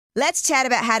Let's chat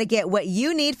about how to get what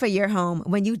you need for your home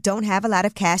when you don't have a lot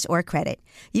of cash or credit.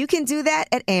 You can do that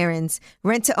at Aaron's.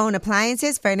 Rent-to-own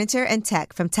appliances, furniture, and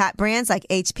tech from top brands like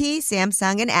HP,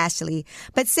 Samsung, and Ashley.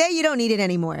 But say you don't need it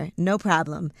anymore. No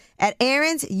problem. At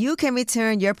Aaron's, you can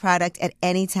return your product at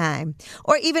any time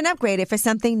or even upgrade it for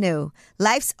something new.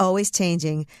 Life's always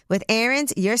changing. With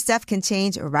Aaron's, your stuff can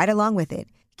change right along with it.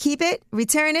 Keep it,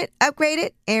 return it, upgrade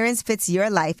it. Aaron's fits your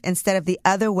life instead of the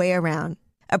other way around.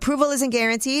 Approval isn't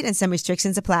guaranteed and some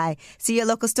restrictions apply. See your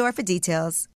local store for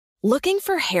details. Looking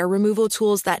for hair removal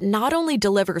tools that not only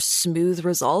deliver smooth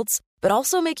results, but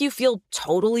also make you feel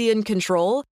totally in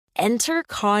control? Enter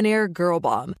Conair Girl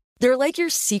Bomb. They're like your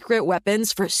secret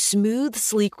weapons for smooth,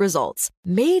 sleek results.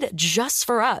 Made just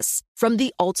for us. From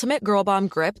the ultimate Girl Bomb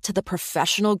grip to the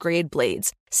professional grade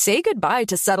blades. Say goodbye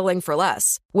to settling for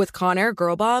less. With Conair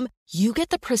Girl Bomb, you get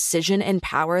the precision and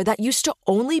power that used to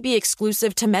only be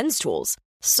exclusive to men's tools.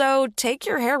 So take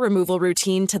your hair removal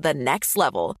routine to the next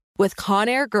level with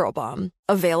Conair Girl Bomb.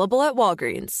 Available at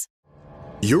Walgreens.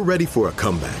 You're ready for a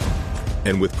comeback.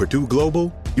 And with Purdue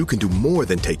Global, you can do more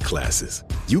than take classes.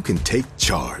 You can take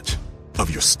charge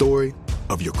of your story,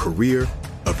 of your career,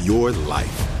 of your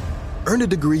life. Earn a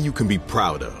degree you can be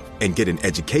proud of and get an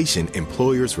education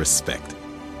employers respect.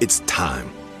 It's time,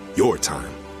 your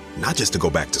time, not just to go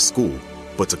back to school,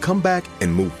 but to come back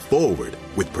and move forward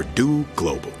with Purdue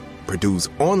Global. Purdue's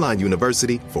online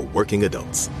university for working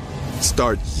adults.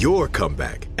 Start your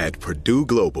comeback at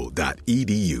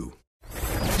purdueglobal.edu.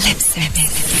 Lip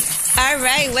service. All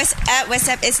right, what's up? What's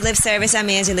up? It's Lip Service. I'm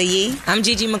Angela Yee. I'm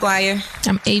Gigi McGuire.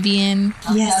 I'm AVN.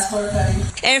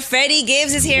 Yes. And Freddie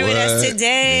Gibbs is here with us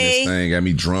today. This thing got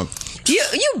me drunk. You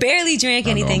barely drank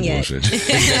anything yet.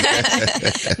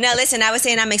 Now, listen, I was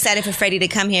saying I'm excited for Freddie to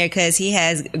come here because he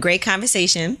has great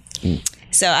conversation.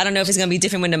 So I don't know if it's going to be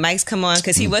different when the mics come on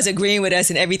because he was agreeing with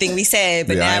us in everything we said.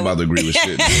 But yeah, now I ain't about to agree with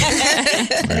shit.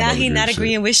 Now he's not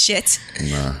agreeing with shit.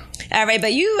 Nah. All right,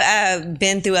 but you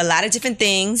been through a lot of different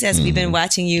things as we've been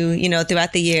watching you,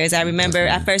 throughout the years. I remember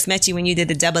I first met you when you did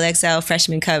the XXL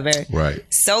freshman cover. Right.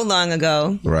 So long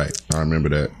ago. Right. I remember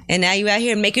that. And now you out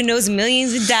here making those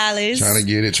millions of dollars. Trying to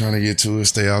get to it,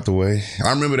 stay out the way. I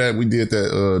remember that we did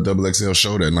that XXL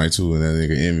show that night too, and that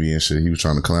nigga Envy and shit, he was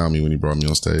trying to clown me when he brought me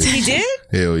on stage. He did?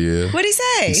 Hell yeah. What'd he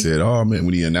say? He said, oh man,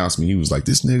 when he announced me, he was like,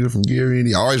 this nigga from Gary,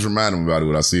 Indiana. I always remind him about it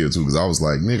when I see it too, because I was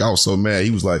like, nigga, I was so mad.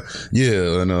 He was like,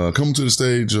 yeah, and coming to the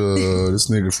stage, this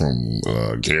nigga from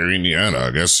Gary, Indiana.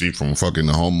 I guess he from fucking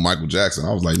the home of Michael Jackson.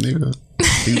 I was like, nigga.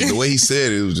 The way he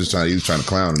said it, he was trying to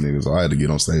clown the nigga. So I had to get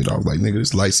on stage. I was like, nigga,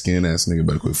 this light skinned ass nigga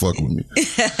better quit fucking with me.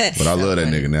 But I love that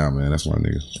nigga now, man. That's my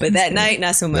nigga. But that night,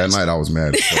 not so much. That night I was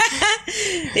mad as fuck.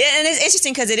 Yeah, and it's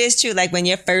interesting because it is true. Like when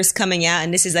you're first coming out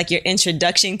and this is like your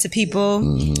introduction to people,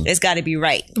 it's got to be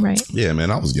right. Right. Yeah,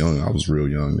 man. I was young. I was real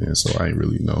young then, so I ain't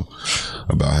really know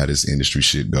about how this industry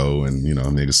shit go, and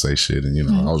niggas say shit, and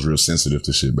I was real sensitive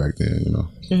to shit back then.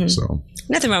 So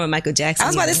nothing wrong with Michael Jackson. I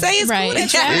was about to say it's cool. It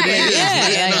is.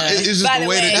 It's just the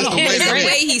way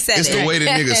he said it's it. the way the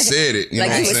nigga said it. You know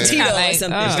what I'm saying? Tito or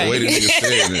something. It's the way the nigga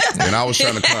said it. And I was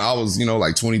trying to come. I was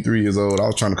like 23 years old. I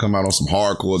was trying to come out on some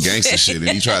hardcore gangster shit,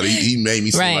 and he made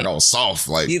me seem like I was soft,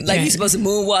 like you're supposed to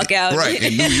moonwalk out, right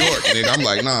in New York. And I'm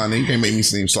like, nah, you can't make me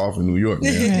seem soft in New York,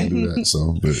 man. I can't do that.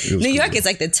 So, but New York is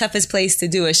like the toughest place to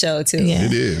do a show too. Yeah.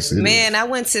 It is. Man, I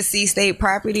went to see State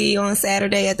Property on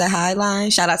Saturday at the High Line.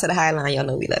 Shout out to the High Line. Y'all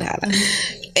know we love the High Line.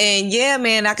 And yeah,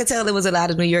 man, I could tell there was a lot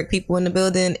of New York people in the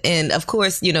building. And of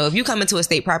course, if you come into a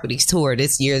State Properties tour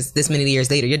this many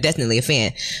years later, you're definitely a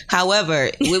fan.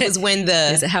 However, it was when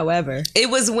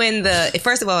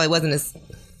first of all, it wasn't as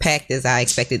packed as I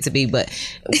expected it to be, but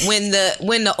when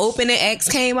the opening acts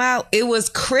came out, it was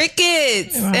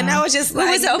crickets. Wow. And I was just like,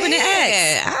 what was the opening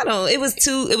acts?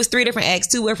 It was 3 different acts.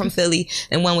 2 were from Philly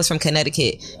and 1 was from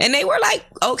Connecticut. And they were like,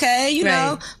 okay,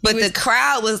 know, but the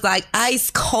crowd was like ice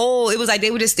cold. It was like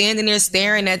they were just standing there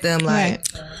staring at them like...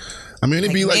 I mean,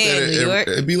 it'd be like that.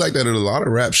 It'd be like that at a lot of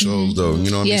rap shows, though. You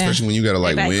know what I mean? Especially when you gotta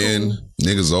win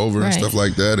niggas over and stuff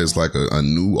like that. It's like a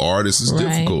new artist. It's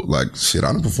difficult. Like shit,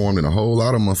 I done performed in a whole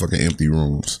lot of motherfucking empty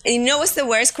rooms. And you know what's the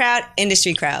worst crowd?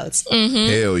 Industry crowds.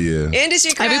 Hell yeah.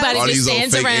 Industry crowds. Everybody just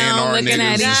stands around looking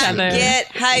at each other. Get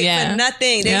hyped for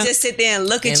nothing. They just sit there and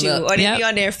look at you, or they be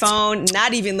on their phone,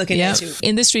 not even looking at you.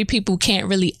 Industry people can't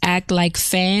really act like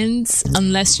fans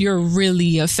unless you're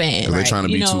really a fan. Because they're trying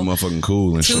to be too motherfucking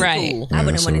cool and shit. Right. I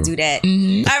wouldn't want to do that.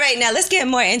 All right, now let's get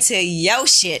more into yo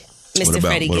shit. Mr.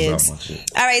 Freddie Gibbs.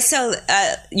 All right, so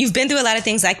you've been through a lot of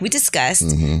things like we discussed.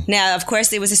 Now, of course,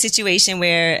 there was a situation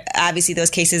where obviously those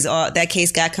cases, that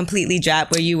case got completely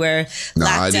dropped where you were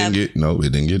locked up. It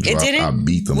didn't get dropped. I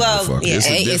beat them motherfuckers.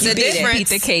 Yeah, it's a difference. Beat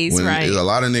the case, right? A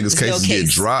lot of niggas' cases get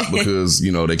dropped because,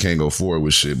 they can't go forward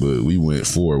with shit, but we went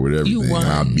forward with everything.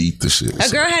 I beat the shit. A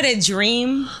girl had a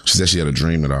dream. She said she had a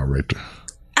dream that I raped her.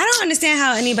 I don't understand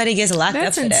how anybody gets locked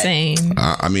up for insane.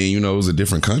 that. I mean, it was a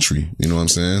different country. You know what I'm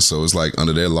saying? So it's like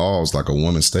under their laws, like a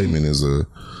woman's statement is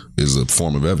a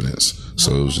form of evidence.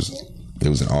 So it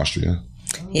was in Austria.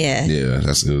 Yeah. Yeah,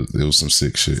 it was some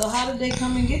sick shit. So how did they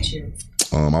come and get you?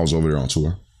 I was over there on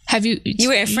tour. Have you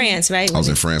were in France, right? I was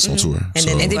in France on tour.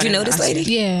 And did you know this lady?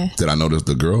 Yeah. Did I know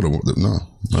the girl? No, not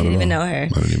you didn't even know her. I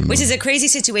didn't even know. Which is a crazy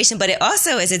situation, but it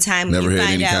also is a time when never you had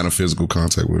find any out, kind of physical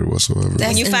contact with her whatsoever.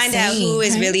 when you find out who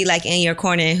is really like in your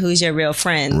corner and who's your real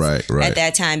friends right. at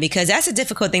that time, because that's a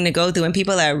difficult thing to go through and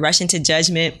people are rushing to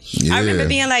judgment. Yeah. I remember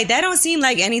being like, that don't seem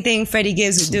like anything Freddie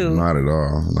Gibbs would do. Not at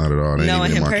all. They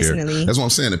knowing ain't even him in my personally. care. That's what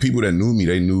I'm saying. The people that knew me,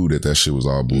 they knew that shit was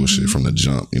all bullshit from the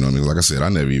jump. You know what I mean? Like I said, I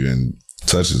never even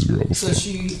touched this girl before. So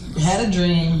she had a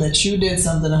dream that you did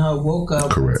something to her, woke up,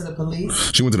 Correct. went to the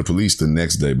police? She went to the police the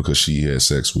next day because she had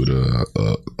sex with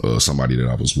somebody that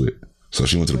I was with. So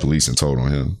she went to the police and told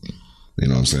on him. You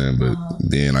know what I'm saying? But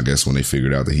then I guess when they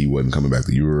figured out that he wasn't coming back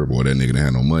to Europe or that nigga didn't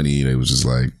have no money, they was just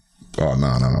like, oh,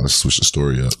 no, let's switch the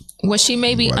story up. Was she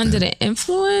maybe under the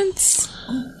influence?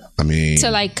 I mean,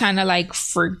 to like kind of like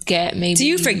forget maybe. Do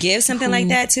you forgive something like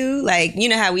that too? Like, you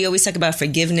know how we always talk about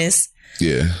forgiveness?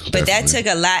 Yeah. But that took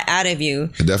a lot out of you.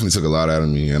 It definitely took a lot out of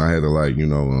me. And I had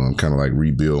to kind of like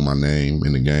rebuild my name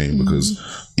in the game because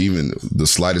even the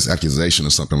slightest accusation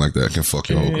or something like that can fuck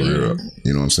your whole career up.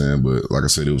 You know what I'm saying? But like I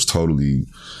said, it was totally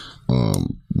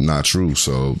not true.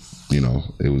 So,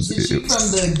 it was. Did she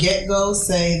from the get-go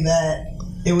say that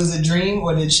it was a dream,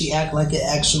 or did she act like it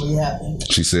actually happened?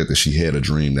 She said that she had a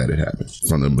dream that it happened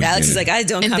from the beginning. Alex is like, I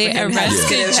don't comprehend how this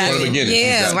could have From the happened. beginning.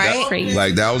 Yeah,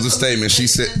 right? That was the statement. She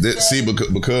said that,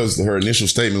 because her initial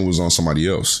statement was on somebody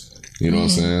else. You know what I'm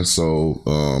saying? So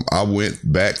I went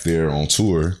back there on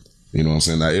tour. You know what I'm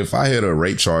saying? Now, if I had a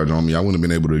rape charge on me, I wouldn't have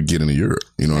been able to get into Europe.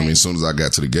 You know what I mean? As soon as I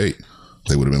got to the gate,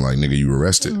 they would have been like, nigga, you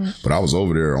arrested. But I was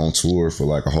over there on tour for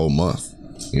like a whole month.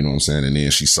 You know what I'm saying? And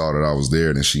then she saw that I was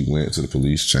there. Then she went to the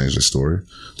police, changed the story.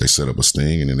 They set up a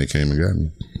sting, and then they came and got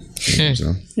me. You know what I'm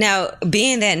saying? Now,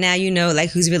 being that now you know like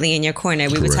who's really in your corner,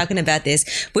 we were talking about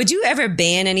this. Would you ever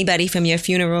ban anybody from your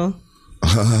funeral?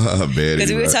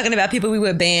 Because we were talking about people we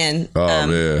would ban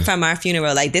from our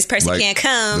funeral. Like, this person can't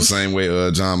come. The same way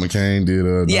John McCain did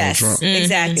Donald Trump.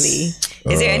 Exactly.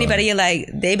 Is there anybody you're like,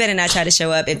 they better not try to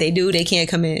show up? If they do, they can't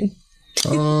come in? I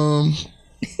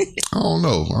don't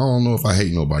know. I don't know if I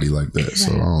hate nobody like that.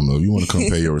 So I don't know. If you want to come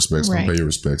pay your respects, come pay your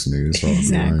respects, nigga. It's all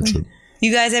good. I ain't tripping.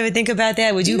 You guys ever think about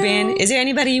that? Would you ban? Is there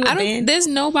anybody you would ban? There's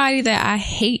nobody that I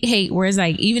hate where it's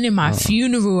like, even in my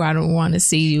funeral, I don't want to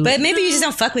see you. But maybe you just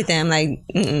don't fuck with them. Like,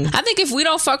 I think if we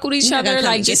don't fuck with each other,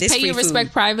 like, just pay your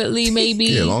respect privately, maybe.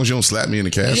 Yeah, as long as you don't slap me in the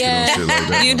casket or shit like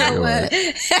that. You know what?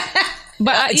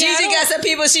 But Gigi got some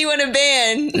people she want to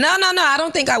ban. No. I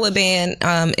don't think I would ban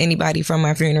anybody from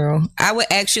my funeral. I would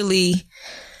actually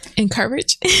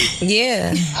encourage.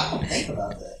 Yeah. I don't think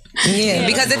about that. Yeah,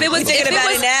 because if it was thinking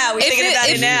about it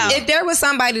now, if there was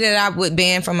somebody that I would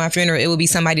ban from my funeral, it would be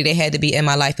somebody that had to be in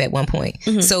my life at one point.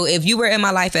 So if you were in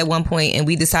my life at one point and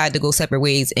we decided to go separate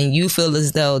ways, and you feel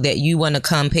as though that you want to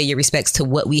come pay your respects to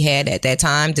what we had at that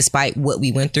time, despite what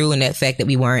we went through and that fact that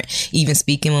we weren't even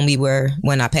speaking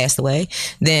when I passed away,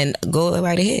 then go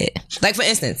right ahead. Like, for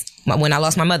instance, when I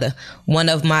lost my mother, one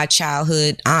of my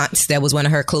childhood aunts that was one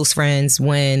of her close friends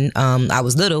when I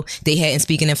was little, they hadn't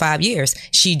spoken in 5 years.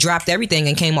 She dropped everything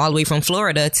and came all the way from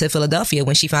Florida to Philadelphia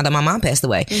when she found out my mom passed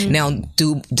away. Now,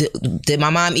 did my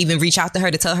mom even reach out to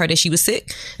her to tell her that she was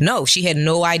sick? No, she had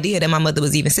no idea that my mother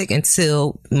was even sick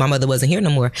until my mother wasn't here no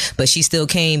more. But she still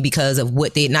came because of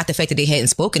what not the fact that they hadn't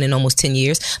spoken in almost 10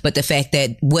 years, but the fact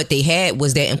that what they had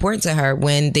was that important to her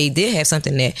when they did have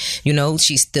something that,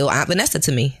 she's still Aunt Vanessa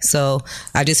to me. So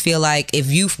I just feel like if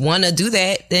you want to do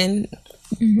that, then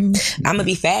I'm gonna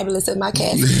be fabulous at my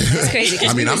casket. It's crazy.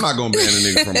 I mean, I'm not gonna ban a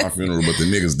nigga from my funeral, but the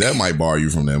niggas that might bar you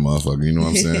from that motherfucker. You know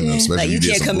what I'm saying? Especially like, if you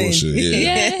did some bullshit.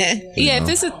 Yeah.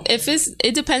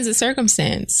 It depends the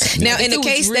circumstance. Now, in the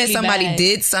case that somebody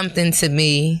did something to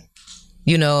me,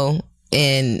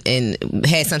 and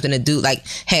had something to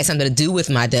do with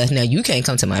my death, now you can't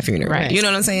come to my funeral. Right. You know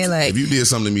what I'm saying? Like, if you did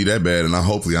something to me that bad, and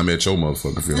hopefully I'm at your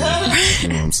motherfucking funeral. You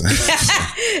know what I'm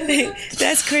saying?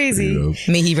 That's crazy.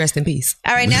 May he rest in peace.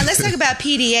 All right, now let's talk about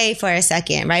PDA for a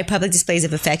second, right? Public displays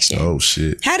of affection. Oh,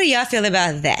 shit. How do y'all feel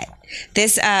about that?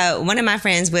 This one of my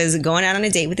friends was going out on a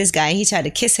date with this guy, and he tried to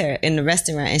kiss her in the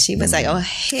restaurant, and she was like, "Oh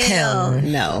hell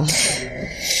no!"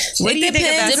 What do you think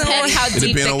about on how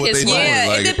deep the kiss was? Yeah,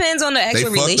 like, it depends on the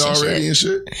actual relationship. Already and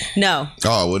shit? No.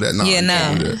 Oh well, that no. Yeah,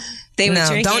 no. They were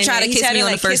drinking. Don't try to kiss me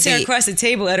on the first date. Kiss her across the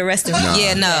table at a restaurant. Nah.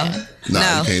 Yeah, no. You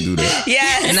can't do that.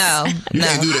 Yes. No. You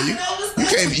can't do that. You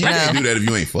can't do that if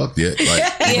you ain't fucked yet. Like,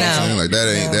 you know what I'm saying? Like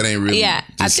that ain't really. Yeah,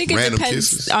 I think it depends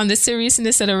kisses. On the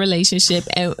seriousness of the relationship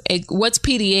and what's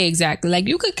PDA exactly. Like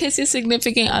you could kiss your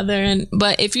significant other,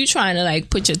 but if you're trying to like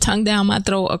put your tongue down my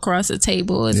throat across the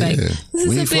table, it's like this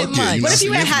is a bit much. What if you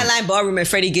were at Highline Ballroom at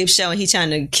Freddie Gibbs show and he trying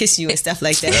to kiss you and stuff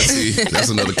like that? That's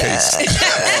another case.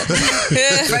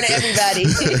 In front of everybody.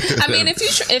 I mean,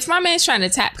 if my man's trying to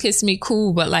tap kiss me,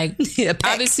 cool, but like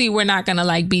obviously we're not gonna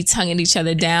like be tonguing each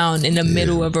other down in the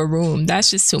middle of a room.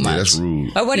 That's just too much. That's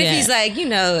rude. Or what if he's like,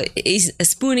 he's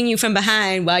spooning you from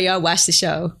behind while y'all watch the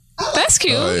show? That's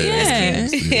cute.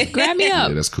 That's cute. Grab me up.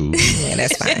 Yeah, that's cool. Yeah,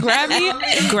 that's fine. Grab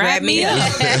me up.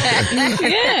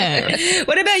 Yeah.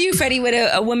 What about you, Freddie, with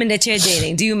a woman that you're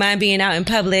dating? Do you mind being out in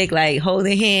public, like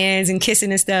holding hands and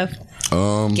kissing and stuff?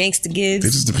 Gangsta gigs?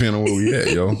 It just depends on where we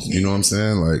at, yo. You know what I'm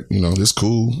saying? Like, it's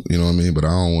cool. You know what I mean? But I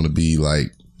don't want to be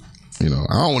like, I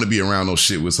don't want to be around no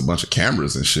shit with a bunch of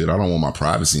cameras and shit. I don't want my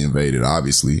privacy invaded,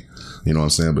 obviously. You know what I'm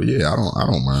saying? But yeah, I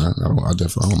don't mind. I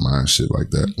definitely don't mind shit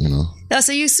like that, Oh,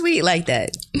 so you sweet like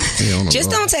that. Yeah, just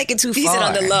don't take it too far. He's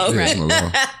on the low, right? On the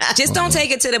low. Just don't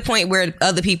take it to the point where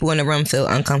other people in the room feel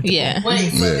uncomfortable. Yeah. Wait,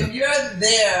 so if you're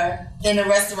there in a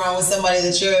restaurant with somebody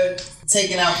that you're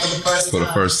taking out for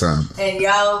the first time, and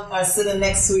y'all are sitting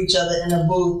next to each other in a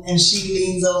booth, and she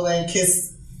leans over and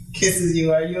kisses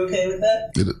you, are you okay with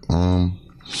that?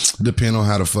 It depends on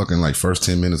how the fucking first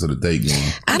 10 minutes of the date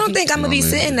going. I don't think I'm gonna be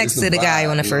sitting next to the guy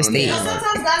on the first date.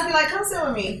 Sometimes guys be like, "Come sit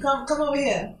with me. Come over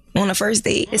here." On a first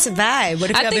date, it's a vibe.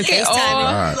 What if y'all been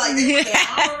FaceTiming?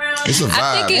 It's a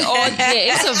vibe. I think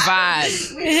it's a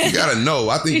vibe. You gotta know.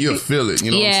 I think you'll feel it.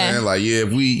 You know what I'm saying? Like,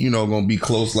 if we, gonna be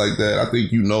close like that, I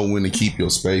think when to keep your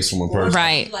space from a person.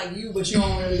 Right. Like you, but you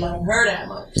don't really like her that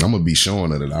much. I'm gonna be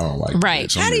showing her that I don't like. Right.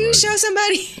 Bitch. How do you show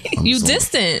somebody? You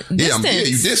distant. Yeah,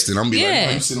 you distant. I'm be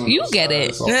like, you get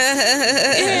it.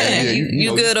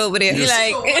 You good over there? You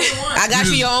like, I got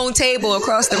you your own table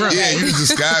across the room. Yeah, you just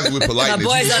disguise it with politeness. My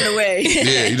boy's on the way.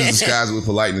 Yeah, you just disguise it with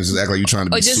politeness. Just act like you're trying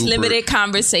to be or just super. Limited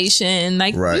conversation.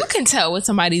 Like you can tell when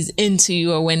somebody's into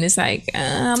you or when it's like,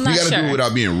 I'm not sure. You gotta do it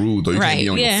without being rude though. You can't be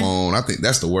on your phone. I think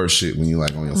that's the worst shit when you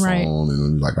like on your phone and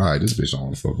then you're like, all right, this bitch don't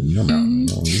want to fuck with me. I'm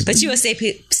out. But you would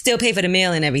still pay for the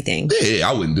meal and everything. Yeah,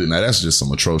 I wouldn't do that. That's just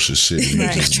some atrocious shit. You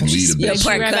just leave the bitch.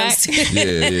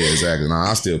 Yeah, exactly. No,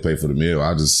 I still pay for the meal.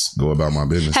 I just go about my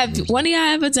business. Have one of y'all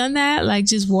ever done that? Like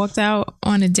just walked out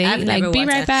on a date? Like be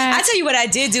right back. I'll tell you what I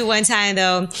did do one time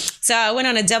though. So I went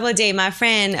on a double date. My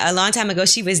friend, a long time ago,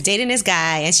 she was dating this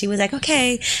guy and she was like,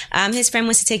 okay, his friend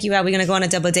wants to take you out. We're going to go on a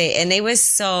double date. And they were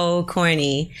so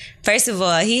corny. First of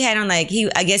all, he had on I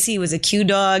guess he was a Q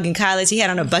dog in college. He had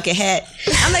on a bucket hat.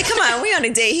 I'm like, come on, we on a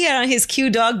date. He had on his Q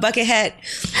dog bucket hat.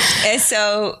 And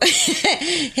so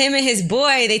him and his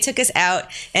boy, they took us out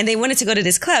and they wanted to go to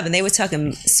this club and they were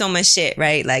talking so much shit,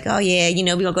 right? Like, oh yeah, we're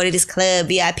going to go to this club,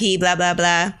 VIP, blah, blah,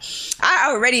 blah. I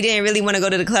already didn't really want to go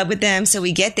to the club with them. So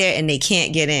we get there and they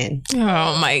can't get in.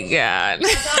 Oh my God.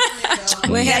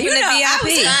 What happened to VIP? I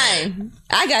was fine.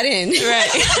 I got in. Right.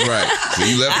 So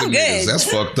you left them niggas. That's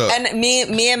fucked up. And me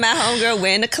and my homegirl were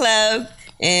in the club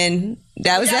and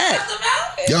that was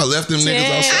that. Y'all left them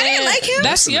niggas outside. I didn't like him.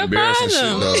 That's your problem.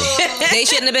 They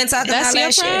shouldn't have been talking about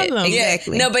that shit.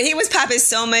 Exactly. No, but he was popping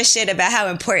so much shit about how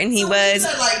important he was.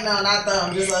 Like, no, not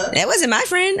them. Just us. That wasn't my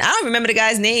friend. I don't remember the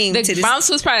guy's name. The bounce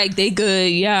was probably like, they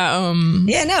good. Yeah.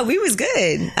 Yeah, no, we was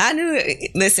good. I knew.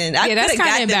 Listen, I that's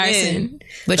kind of embarrassing. embarrassing.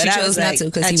 But you chose not to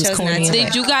because he was corny.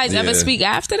 Did you guys ever speak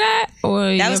after that?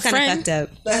 Or that was kind of fucked up.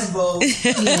 That's bold. I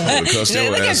would have cussed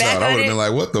your ass out. I would have been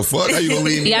like, what the fuck? How you gonna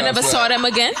leave me? Y'all never saw them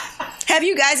again? Have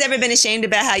you guys ever been ashamed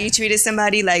about how you treated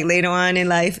somebody like later on in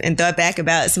life and thought back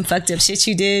about some fucked up shit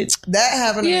you did? That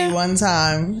happened to me one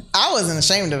time. I wasn't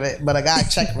ashamed of it, but a guy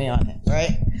checked me on it,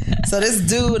 right? So this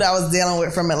dude I was dealing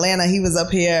with from Atlanta, he was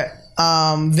up here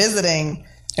visiting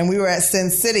and we were at Sin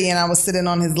City and I was sitting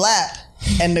on his lap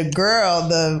and the girl,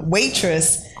 the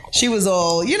waitress, she was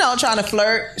all, trying to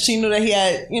flirt. She knew that he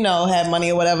had, had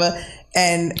money or whatever.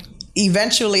 And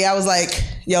eventually I was like,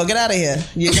 yo, get out of here.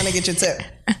 You're going to get your tip.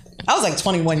 I was like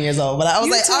 21 years old, but I was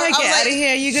get out of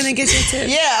here. You're going to get your tip.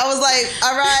 Yeah. I was like,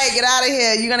 all right, get out of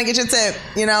here. You're going to get your tip.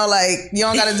 You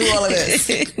don't got to do all of this.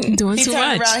 Doing he too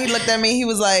turned much. around. He looked at me. He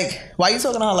was like, why are you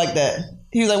talking to her like that?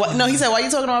 He was like, what? No, he said, why are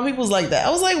you talking to my peoples like that? I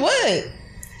was like, what?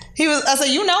 I said,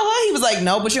 you know her? He was like,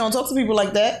 no, but you don't talk to people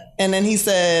like that. And then he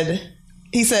said,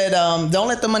 don't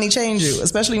let the money change you,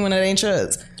 especially when it ain't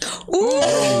yours.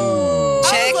 Ooh.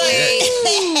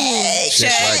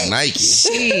 Check like Nike.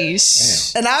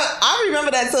 Sheesh. And I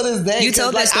remember that to this day. You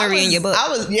told that story in your book.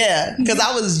 Because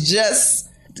I was just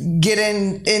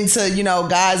getting into,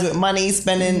 guys with money,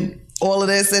 spending all of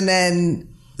this. And then,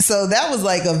 so that was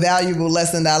like a valuable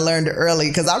lesson that I learned early,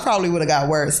 because I probably would have got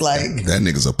worse. Like, that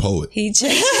nigga's a poet. He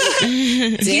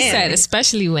said,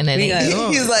 especially when it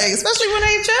ain't. He was like, especially when it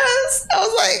ain't yours. I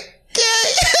was like,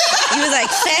 he was like,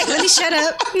 "Fact, let me shut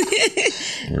up."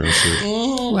 Real shit.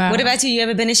 Wow. What about you? You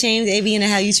ever been ashamed, AV, in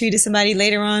how you treated somebody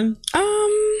later on?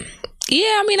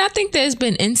 Yeah, I mean, I think there's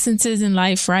been instances in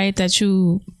life, right, that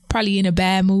you probably in a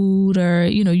bad mood, or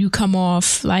you come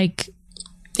off like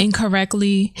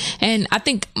incorrectly, and I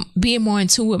think being more in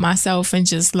tune with myself and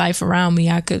just life around me,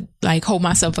 I could like hold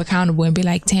myself accountable and be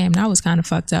like, damn, that was kind of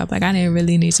fucked up. Like, I didn't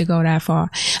really need to go that far.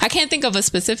 I can't think of a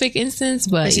specific instance,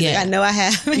 but yeah, like, I know I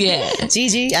have. Yeah.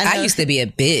 Gigi, I used to be a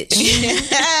bitch.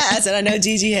 I said, I know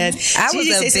Gigi has. I was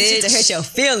Gigi a bitch to hurt your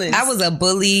feelings. I was a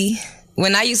bully.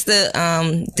 When I used to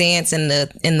dance in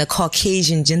the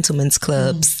Caucasian gentlemen's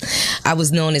clubs, I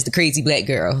was known as the crazy black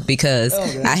girl because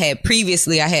I had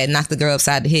knocked the girl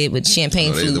upside the head with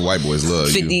champagne flute. The white boys love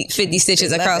 50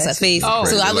 stitches across her face. Oh.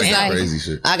 So I was crazy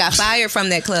shit. I got fired from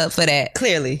that club for that.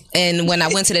 Clearly. And when I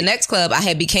went to the next club, I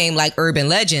had became like urban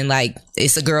legend. Like,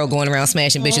 it's a girl going around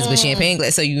smashing bitches with champagne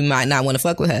glass, so you might not want to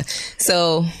fuck with her.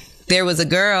 So there was a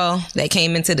girl that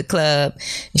came into the club,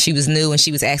 and she was new, and she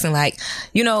was asking like,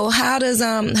 how is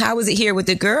it here with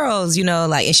the girls?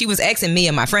 And she was asking me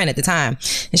and my friend at the time,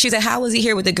 and she was like, how is it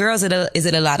here with the girls? Is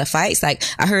it a lot of fights? Like,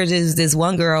 I heard this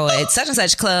one girl at such and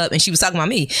such club, and she was talking about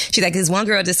me. She's like, this one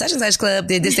girl at such and such club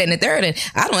did this, that, and the third, and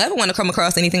I don't ever want to come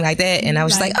across anything like that. And I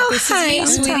was just like, oh, hi,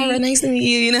 I'm Tara, nice to meet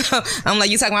you. I'm like,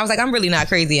 you talking about? I was like, I'm really not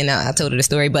crazy, and I told her the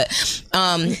story. But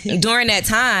during that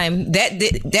time,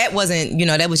 that wasn't,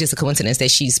 that was just a coincidence that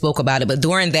she spoke about it. But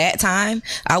during that time,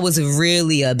 I was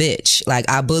really a bitch. Like,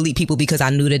 I bullied people because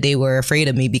I knew that they were afraid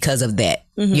of me because of that.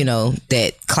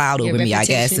 That cloud over me, I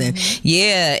guess. And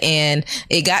and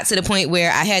it got to the point where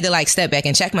I had to like step back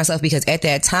and check myself, because at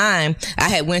that time I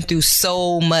had went through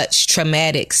so much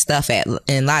traumatic stuff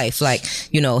in life, like,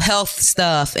 health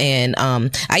stuff. And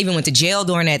I even went to jail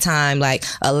during that time. Like,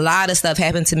 a lot of stuff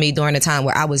happened to me during the time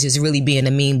where I was just really being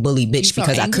a mean bully bitch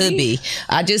because I could be.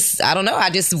 I don't know.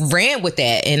 I just ran with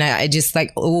that, and I just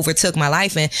like overtook my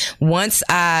life. And once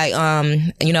I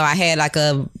had like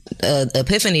a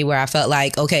epiphany where I felt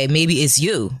like, okay, maybe it's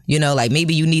you, like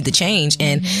maybe you need to change.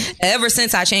 And ever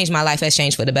since I changed, my life has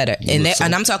changed for the better. And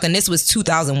I'm talking, this was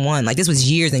 2001. Like, this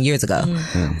was years and years ago.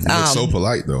 You're so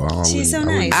polite though. She's so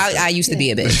nice. I used to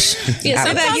be a bitch.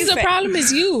 Sometimes the problem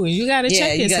is you. You got to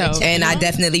check yourself. And I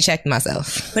definitely checked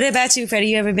myself. What about you, Freddie?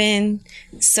 You ever been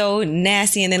so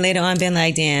nasty and then later on been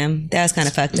like, damn, that was kind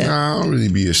of fucked up? Nah, I don't really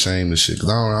be ashamed of shit, because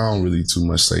I don't really too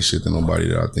much say shit to nobody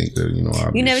that I think that,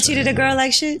 You never cheated a girl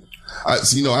like shit? I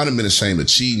done been ashamed of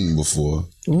cheating before.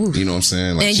 Ooh. You know what I'm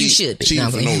saying? Like, and you should be.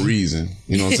 Cheating for no reason.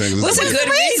 You know what I'm saying? What's a good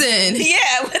reason?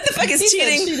 Yeah, what the fuck is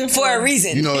cheating for a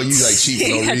reason? You like cheat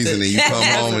for no reason, and you come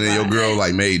home and then your girl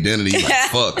like made dinner, and you like,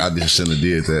 fuck, I just shouldn't have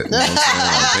did that. You know what I'm saying?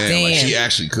 Like, damn, like, she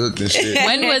actually cooked and shit.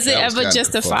 When was it ever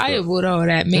justifiable though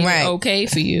that made it okay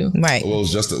for you? Right. Well,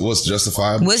 what's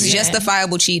justifiable? What's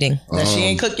justifiable cheating? That she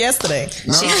ain't cooked yesterday.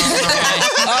 No.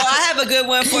 I have a good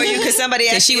one for you, because somebody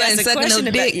asked she wasn't a question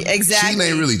about exactly.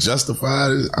 She ain't really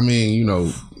justified it. I mean,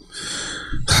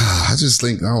 I just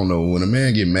think, I don't know, when a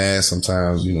man get mad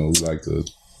sometimes, we like to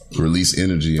release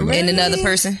energy in another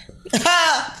person.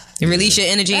 You release your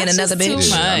energy in another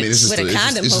bitch. I mean, it's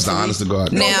just the honest to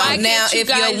God. Now, if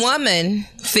your woman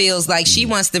feels like she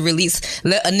wants to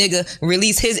let a nigga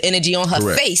release his energy on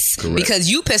her face because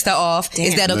you pissed her off,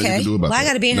 is that okay? Why I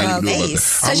gotta be in her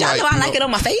face? Because y'all know I like it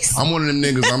on my face. I'm one of them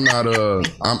niggas. I'm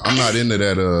not into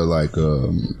that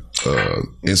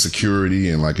insecurity,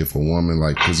 and like, if a woman,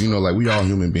 like, because like, we all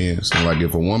human beings, and like,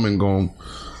 if a woman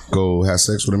go have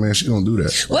sex with a man, she gonna do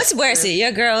that. What's worse,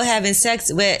 your girl having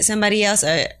sex with somebody else,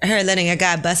 or her letting a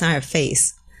guy bust on her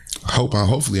face?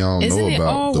 Hopefully I don't know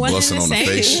about the busting on the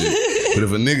face shit. But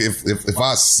if a nigga, if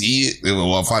I see it,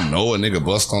 if I know a nigga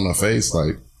bust on the face,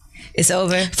 like, it's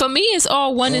over. For me, it's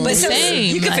all one and the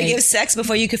same. You can forgive sex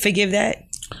before you can forgive that.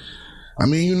 I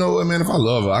mean, you know what, man? If I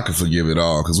love her, I can forgive it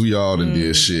all, because we all done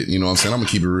did shit. You know what I'm saying? I'm gonna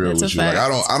keep it real with you. Like,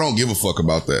 I don't give a fuck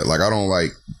about that. Like, I don't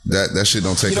like that shit.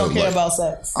 Don't take. You don't up, care like, about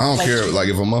sex. I don't care. Like,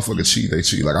 if a motherfucker cheat, they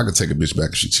cheat. Like, I could take a bitch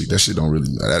back if she cheat. That shit don't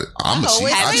really. I'm a cheat.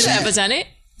 Have you ever done it?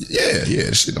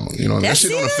 Yeah, shit don't, that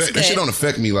shit don't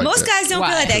affect me like most that. guys don't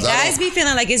feel like that. Guys be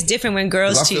feeling like it's different when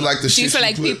girls cheat. I feel like Do you feel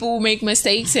like people make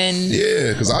mistakes and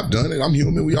yeah, because I've done it. I'm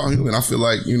human. We all human. I feel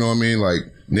like, you know what I mean? Like,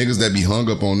 niggas that be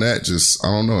hung up on that, just, I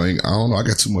don't know. I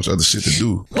got too much other shit to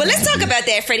do. Well, let's talk about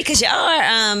that, Freddie, because y'all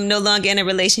are no longer in a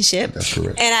relationship. That's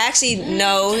correct. And I actually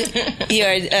know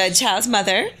your child's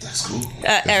mother. That's cool.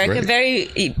 Erica,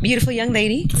 very beautiful young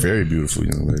lady. Very beautiful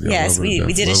young lady. Yes, we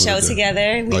did a show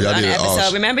together. We on an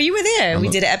episode. Remember, you were there. We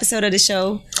did an episode of the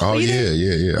show. Oh, yeah.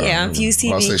 Yeah, on Fuse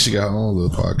TV. I'll say she got her own little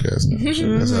podcast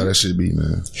now. That's how that should be,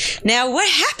 man. Now, what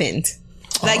happened?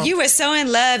 Like, you were so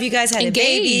in love. You guys had a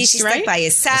baby. She stuck by your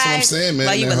side. That's what I'm saying, man.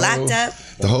 While you were locked up.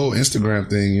 The whole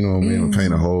Instagram thing, you know what I mean?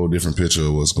 Paint a whole different picture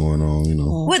of what's going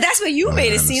on, Well, that's what you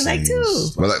made it seem like, too.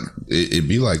 But like, it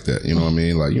be like that, you know what I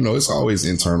mean? Like, it's always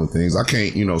internal things. I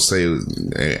can't, say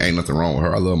ain't nothing wrong with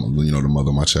her. I love, the mother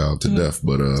of my child to death.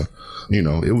 But,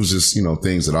 it was just,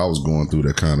 things that I was going through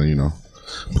that kind of,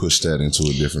 pushed that into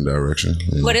a different direction.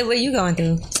 What were you going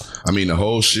through? I mean, the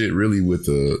whole shit really with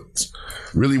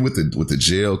the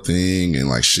jail thing and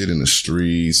like shit in the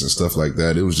streets and stuff like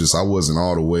that. It was just, I wasn't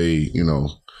all the way,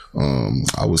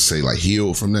 I would say like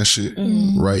healed from that shit.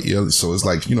 Right. Yeah. So it's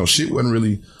like, shit wasn't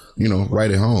really,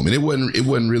 right at home, and it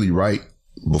wasn't really right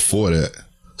before that.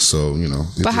 So,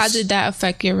 But how did that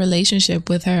affect your relationship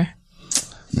with her?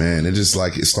 Man, it just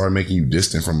like, it started making you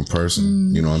distant from a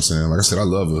person. You know what I'm saying? Like I said, I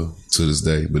love her to this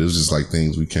day, but it was just like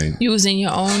things we can't. You was in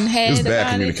your own head. It was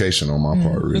bad communication on my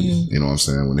part, really. You know what I'm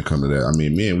saying? When it comes to that, I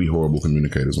mean, me and we horrible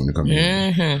communicators when it comes to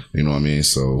that. You know what I mean?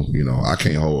 So, I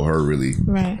can't hold her really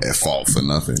at fault for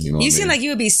nothing. You seem like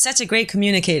you would be such a great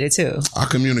communicator too. I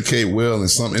communicate well in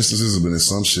some instances, but in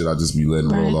some shit I just be letting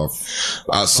roll off.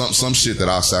 Some shit that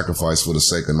I sacrifice for the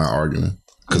sake of not arguing.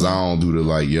 Because I don't do the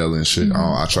like yelling shit.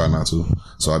 I try not to.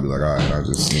 So I'd be like, all right, I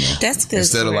just, That's good.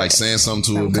 Instead of like saying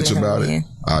something to a bitch about it,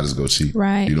 I'll just go cheat.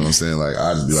 Right. You know what I'm saying? Like,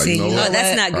 I just be like, you know what? Oh,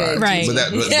 that's not good. Right.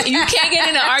 But you can't get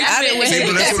in an argument with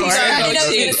him. That's what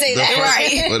I'm saying.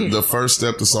 Right. But the first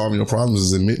step to solving your problems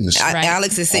is admitting the shit.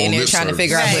 Alex is sitting there trying to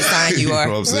figure out what sign you are.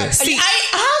 You know what I'm saying?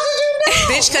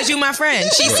 Bitch, because you my friend.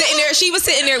 She's sitting there. She was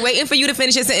sitting there waiting for you to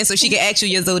finish your sentence so she could ask you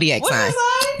your zodiac sign.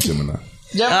 Gemini.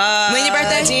 When your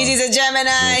birthday? Gigi's a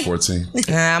Gemini.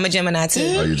 14. I'm a Gemini too.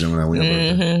 Are you a Gemini? When your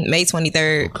birthday? May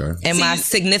 23rd. Okay. And my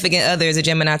significant other is a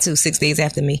Gemini too, 6 days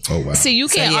after me. Oh, wow. See, you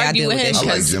can't argue with him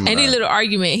because any little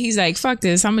argument, he's like, fuck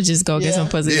this, I'm going to just go get some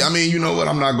pussy. Yeah, I mean, you know what?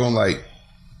 I'm not going to like,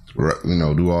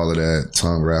 do all of that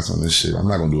tongue raps on this shit. I'm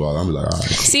not going to do all that. I'm like, all right.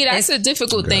 Cool. See, that's a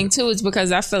difficult thing too, is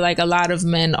because I feel like a lot of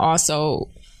men also,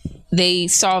 they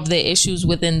solve their issues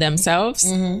within themselves.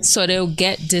 So they'll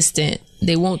get distant.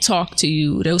 They won't talk to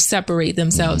you. They'll separate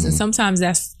themselves. And sometimes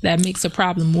that makes a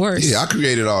problem worse. Yeah, I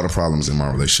created all the problems in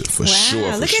my relationship for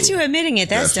sure. Look at you admitting it.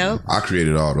 That's dope. I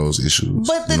created all those issues.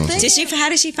 But the thing how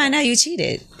did she find out you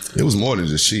cheated? It was more than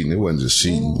just cheating. It wasn't just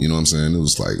cheating. You know what I'm saying? It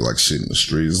was like shit in the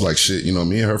streets. It's like shit, me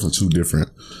and her from two different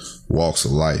walks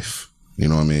of life. You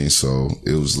know what I mean? So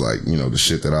it was like, the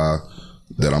shit that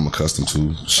I'm accustomed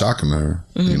to shocking her.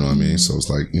 You know what I mean? So it's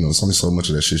like, it's only so much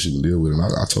of that shit she can deal with. And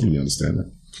I totally understand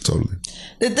that. Totally.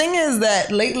 The thing is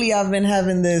that lately I've been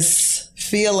having this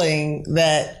feeling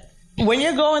that when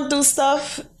you're going through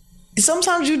stuff,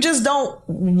 sometimes you just don't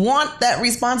want that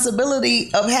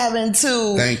responsibility of having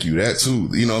to. Thank you. That too.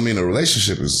 You know what I mean? A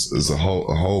relationship is a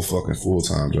whole fucking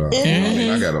full-time job. You know what I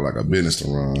mean? I got a business to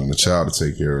run, a child to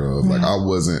take care of. Like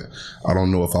I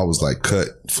don't know if I was like cut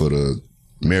for the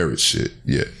marriage shit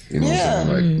yet. You know what I'm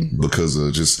saying? Like because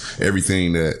of just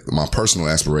everything that my personal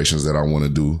aspirations that I want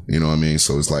to do. You know what I mean?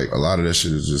 So it's like a lot of that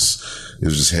shit is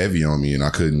just heavy on me, and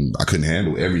I couldn't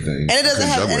handle everything. And it doesn't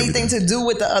have anything to do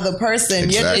with the other person.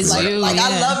 Exactly. You're just like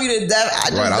I love you to death. I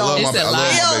just I love don't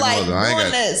my baby mother. I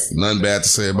ain't got nothing bad to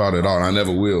say about it at all. I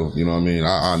never will. You know what I mean?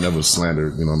 I never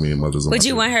slander, you know what I mean, mothers. Would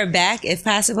you want her back if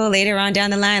possible later on down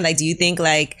the line? Like, do you think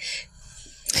like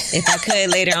if I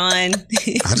could later on?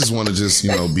 I just want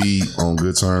to be on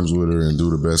good terms with her and do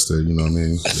the best that, you know what I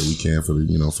mean, that we can for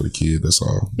the kid. That's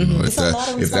all. You know, if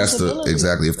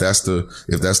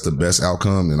that's the best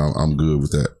outcome, then I'm good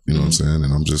with that. You know what I'm saying?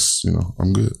 And I'm just,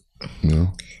 I'm good.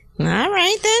 All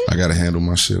right then. I gotta handle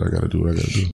my shit. I gotta do what I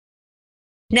gotta do.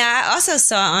 Now, I also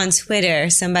saw on Twitter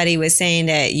somebody was saying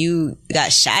that you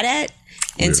got shot at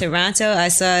in Toronto. I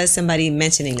saw somebody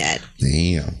mentioning that.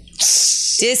 Damn.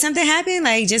 Did something happen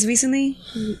like just recently?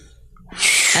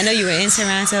 I know you were in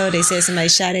Toronto. They said somebody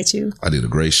shot at you. I did a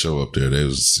great show up there. They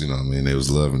was, you know what I mean? They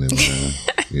was loving it, man.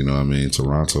 You know what I mean?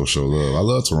 Toronto show love. I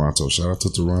love Toronto. Shout out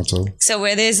to Toronto. So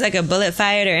where there's like a bullet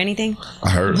fired or anything?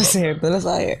 I heard. Was there a bullet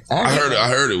fired? I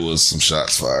heard it was some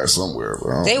shots fired somewhere.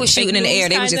 But they were shooting in the air.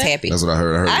 They was just happy. That's what I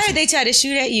heard. I heard they tried to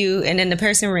shoot at you and then the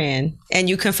person ran and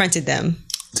you confronted them.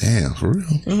 Damn, for real?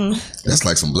 Mm-hmm. That's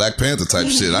like some Black Panther type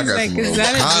shit. I got some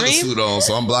Wakanda suit on,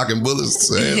 so I'm blocking bullets.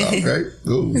 Saying, okay,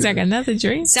 cool. It's like another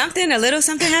dream. A little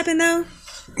something happened though?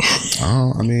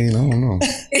 I don't know.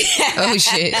 Oh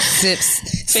shit.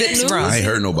 Sips wrong. I ain't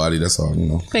hurt nobody, that's all, you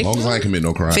know. As long as I ain't commit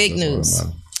no crime. Fake news.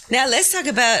 Now let's talk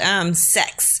about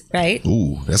sex, right?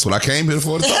 Ooh, that's what I came here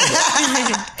for to talk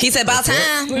about. He said about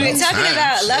time. We were talking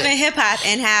about love and hip hop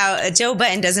and how Joe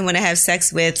Budden doesn't want to have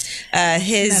sex with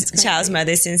his child's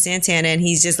mother, Sin Santana, and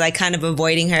he's just like kind of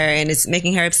avoiding her and it's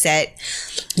making her upset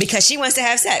because she wants to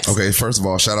have sex. Okay, first of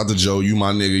all, shout out to Joe. You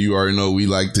my nigga. You already know we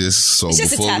like this. So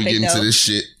before we get into this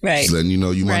shit, just letting you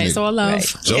know you my nigga. It's all love.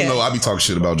 Right. Joe know I be talking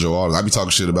shit about Joe all. I be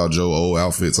talking shit about Joe old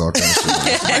outfits, all kind of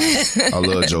shit. I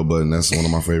love Joe Budden. That's one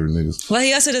of my favorite niggas. Well,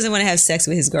 he also doesn't want to have sex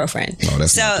with his girlfriend. No,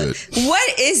 that's not good.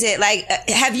 What is it like?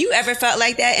 Have you ever felt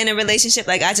like that in a relationship?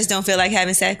 Like, I just don't feel like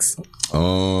having sex.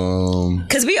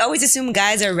 Because we always assume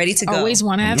guys are ready to go. Always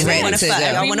want to have sex. I want to fuck.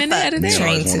 I want to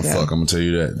fuck. I'm gonna tell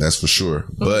you that. That's for sure.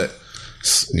 But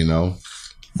you know,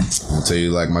 I'll tell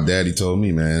you like my daddy told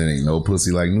me, man, it ain't no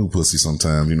pussy like new pussy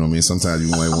sometimes. You know what I mean? Sometimes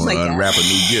you might want to unwrap a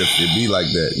new gift. It be like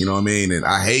that. You know what I mean? And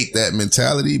I hate that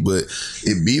mentality, but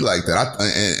it be like that.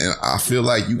 And I feel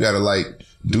like you gotta like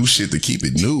do shit to keep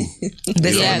it new. You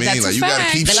know what I mean? Like you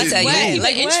gotta keep shit new.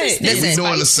 Like if we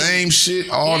doing the same shit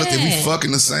all the time, if we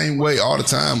fucking the same way all the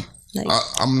time, like,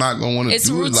 I'm not gonna want to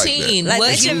do it like that.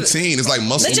 It's routine. It's like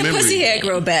muscle memory. Let your pussy hair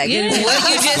grow back. Yeah. What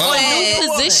you just said.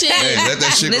 Position. Hey, let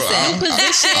that shit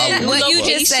grow. What you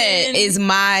just said is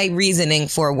my reasoning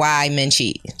for why men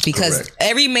cheat. Because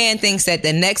every man thinks that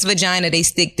the next vagina they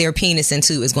stick their penis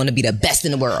into is going to be the best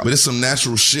in the world. But it's some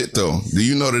natural shit though. Do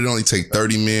you know that it only take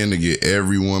 30 men to get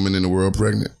every woman in the world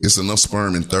pregnant? It's enough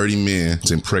sperm in 30 men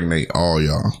to impregnate all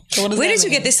y'all. So where did you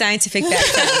get this scientific fact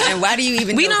from? And why do you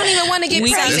even? We don't even want to get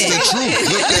pregnant. Truth.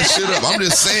 Look that shit up. I'm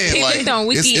just saying, like, it's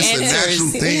a natural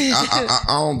thing.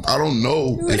 I don't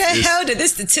know. Who the hell did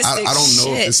this statistic? I don't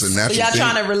know if it's a natural thing. So y'all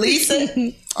trying to release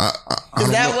it?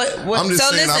 Is that what? I'm just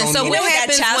so saying, listen. So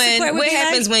what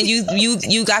happens when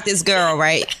you got this girl,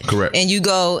 right? Correct. And you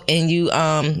go and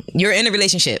you're in a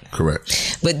relationship.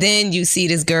 Correct. But then you see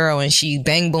this girl and she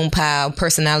bang boom pow,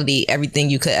 personality,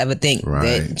 everything you could ever think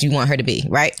that you want her to be,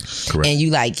 right? Correct. And you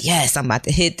like, yes, I'm about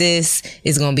to hit this.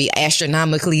 It's gonna be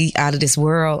astronomically out of this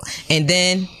world. And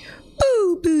then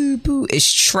boo,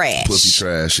 it's trash. Pussy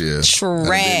trash, yeah. Trash. I've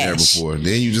been there before.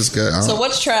 Then you just got. So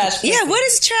what's trash pussy? Yeah, what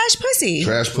is trash pussy?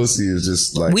 Trash pussy is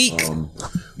just like weak.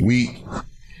 Weak.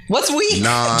 What's weak?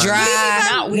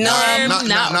 Dry, not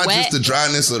wet. just the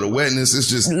dryness or the wetness. It's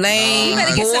just lame, you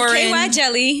better get some KY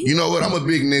jelly. You know what? I'm a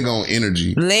big nigga on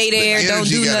energy. Lay there, don't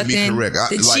do gotta nothing. Be correct.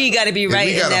 The G gotta be right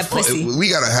in that pussy. We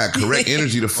gotta have correct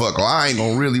energy to fuck. Or I ain't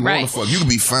gonna really want to fuck. You can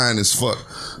be fine as fuck.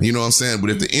 You know what I'm saying? But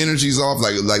if the energy's off,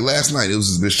 like last night, it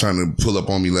was this bitch trying to pull up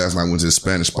on me last night. Went to the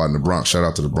Spanish spot in the Bronx. Shout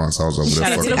out to the Bronx. I was over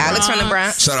there fucking. Alex from the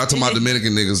Bronx. Shout out to my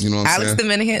Dominican niggas. You know what I'm saying? Alex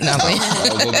Dominican. No,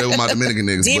 I was over there with my Dominican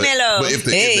niggas. But if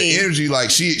the energy, like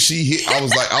she hit, I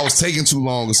was taking too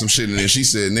long or some shit, and then she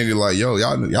said, "Nigga, like yo,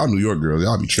 y'all New York girls,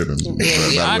 y'all be tripping."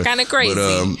 Y'all kind of crazy.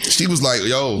 But she was like,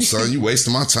 "Yo, son, you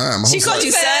wasting my time." She called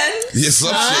you son. Yeah, some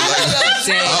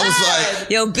shit. Like, I was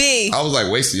like, "Yo, B." I was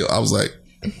like, wasting. I was like.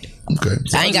 Okay.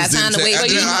 So I ain't got time to wait.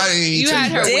 You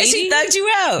had her waiting? She thugged you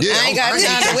out. Yeah, I ain't got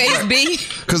time to wait, B.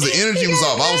 Because the energy was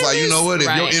off. I was like, you know what? If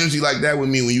your energy like that with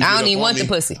me when you I don't even want the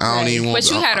pussy. I don't even want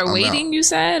But you had her waiting, you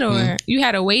said? Or you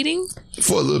had her waiting?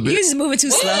 For a little bit. You just moving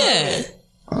too slow.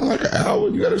 Like an hour,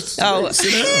 you gotta sit down.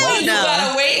 You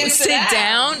gotta wait and sit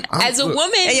down. As a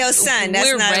woman, hey, yo, son, that's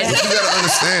we're not ready. You gotta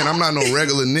understand, I'm not no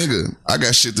regular nigga. I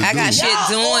got shit to do. I got shit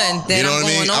doing. You know what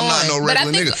I mean? I'm not no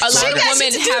regular nigga. A lot of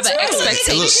women have an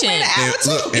expectation.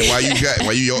 Look, and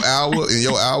while you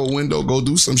your hour window, go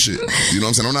do some shit. You know what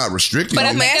I'm saying? I'm not restricting.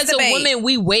 But you. as a woman,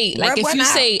 we wait. Like if you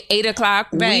say 8 o'clock,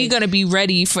 we're gonna be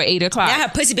ready for 8 o'clock. Now her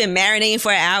pussy been marinating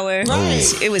for an hour.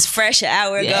 It was fresh an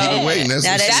hour ago. Keep it waiting. That's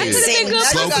now that shit.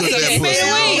 Slow cook that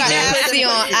pussy. You got that pussy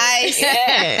on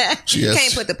ice. You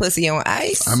can't put the pussy on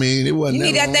ice. I mean, it wasn't. You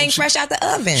need that thing fresh out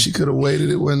the oven. She could have waited.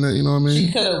 It wasn't. You know what I mean?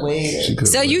 She could have waited.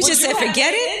 So you just said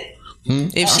forget it.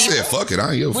 I said fuck it.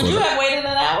 I ain't give a fuck. Would you have waited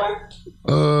an hour?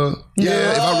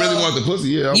 Yeah, if I really want the pussy,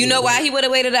 yeah. You know why he would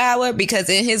have waited an hour? Because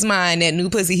in his mind, that new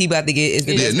pussy he about to get is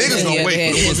the best niggas pussy gonna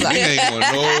wait for the pussy. Like, They ain't going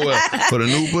nowhere for the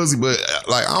new pussy. But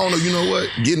like, I don't know. You know what?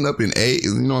 Getting up in age,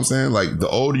 you know what I'm saying? Like, the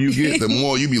older you get, the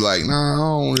more you be like, nah, I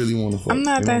don't really want to fuck. I'm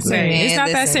not that serious. It's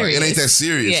not that serious. It ain't that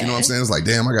serious. You know what I'm saying? It's like,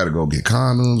 damn, I got to go get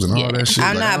condoms and all that shit.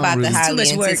 I'm like, not about to highly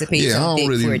anticipate something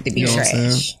for it to be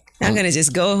trash. I'm gonna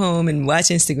just go home and watch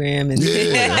Instagram and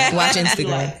watch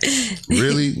Instagram.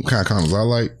 Really? What kind of condoms I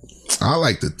like? I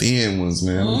like the thin ones,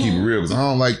 man. I'm gonna keep it real because I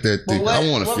don't like that thick. I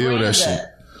want to feel that shit.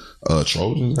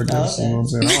 Trojans, I guess. You know what I'm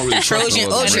saying? I don't really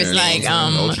Trojan Ultras, like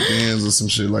Ultra Thins or some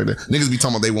shit like that. Niggas be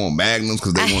talking about they want Magnums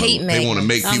because they want to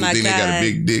make people think they got a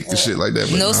big dick and shit like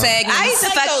that. But no sag. I used to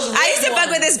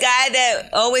fuck with this guy that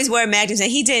always wore Magnums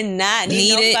and he did not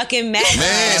need no fucking Magnums.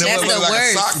 Man, that's the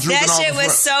worst. That shit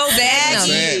was so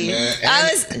baggy.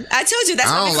 I told you that's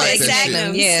what we call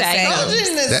Magnum. Yeah,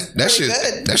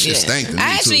 that shit stank.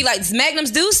 I actually like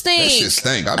Magnums do stink. That shit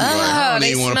stank. I be like, I don't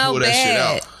even want to pull that shit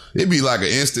out. It'd be like an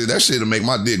instant. That shit'll make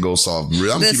my dick go soft. The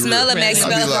smell of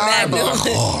Magnum.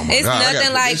 Oh my it's God,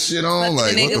 nothing like this shit on.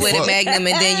 Like, nigga with a Magnum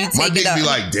and then you take my dick it off. be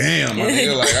like, damn, my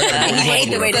nigga. Like, I gotta I hate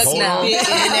the way that smells.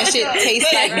 And that shit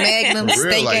tastes like Magnum.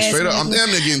 Real, like straight up. I'm damn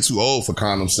near getting too old for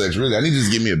condom sex. Really, I need to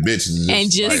just give me a bitch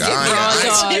and just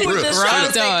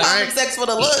raw dog. Condom sex for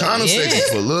the little. Condom sex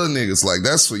is for little niggas. Like,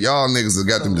 that's for y'all niggas that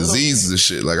got them diseases and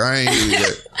shit. Like, I ain't really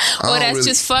that. Well, that's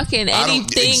just fucking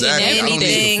anything and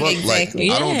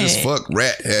everything. I don't just fuck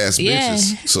rat ass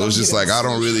bitches. So it's just like I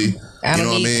don't really. I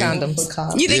don't need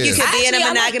condoms. You think you could be in a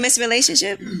monogamous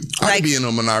relationship? I could be in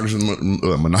a monogamous. You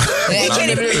can't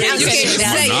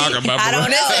say. I don't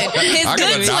know. His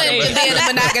good twin could be in a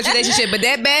monogamous relationship, but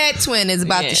that bad twin is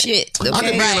about the shit. I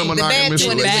could be in a monogamous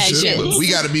relationship, but we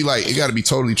got to be like, it got to be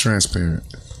totally transparent.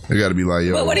 It got to be like,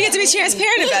 yo. But what do you have to be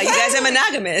transparent about? You guys are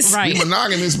monogamous. Right. We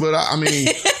monogamous, but I mean,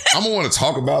 I'm going to want to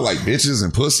talk about like bitches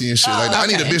and pussy and shit like that. I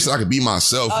need a bitch that I could be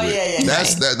myself with.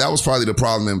 That was probably the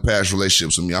problem in past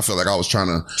relationships with me. I felt like I was trying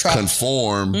to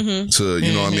conform to,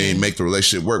 you know what I mean, make the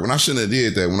relationship work. When I shouldn't have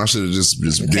did that. When I should have just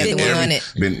been,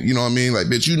 you know what I mean? Like,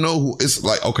 bitch, you know who, it's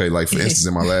like, okay, like for instance,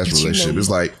 in my last relationship, it's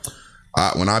like,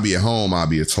 when I be at home, I'll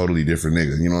be a totally different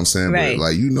nigga. You know what I'm saying? Right. But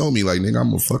like, you know me, like, nigga,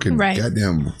 I'm a fucking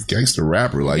goddamn gangster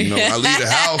rapper. Like, you know, when I leave the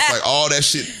house, like, all that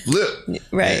shit flip.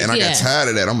 Right. And I got tired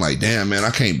of that. I'm like, damn, man, I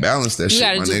can't balance that shit,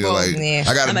 my nigga. Like,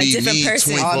 I gotta be me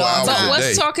 24 hours But a what's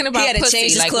day. talking about pussy?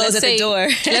 Change his clothes at the door.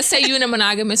 Let's say you're in a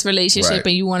monogamous relationship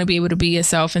and you want to be able to be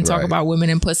yourself and talk about women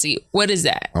and pussy. What is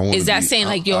that? Is that saying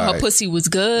like, yo, her pussy was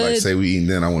good? Like, say we eating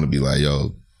then I want to be like,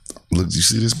 yo, look, you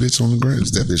see this bitch on the ground?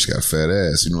 That bitch got a fat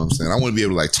ass. You know what I'm saying? I want to be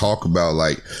able to like talk about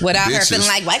like without bitches. her feeling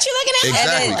like, what you looking at?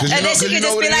 Exactly. And then she could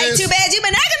just be like, too bad you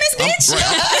monogamous, bitch.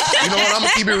 You know what? I'm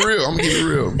gonna keep it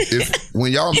real. If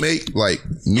when y'all make like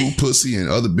new pussy and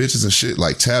other bitches and shit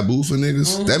like taboo for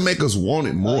niggas, that make us want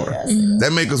it more.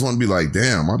 That make us want to be like,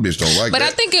 damn, my bitch don't like but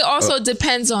that. I think it also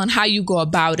depends on how you go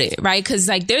about it, right? Because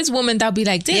like there's women that'll be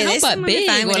like, damn, her butt big,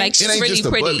 or like she's really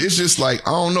pretty. It's just like,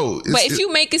 I don't know. But if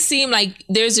you make it seem like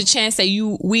there's a chance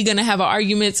that we gonna have an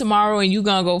argument tomorrow and you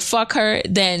gonna go fuck her,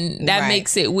 then that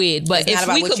makes it weird. But if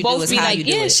we could both be like,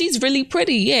 yeah, she's really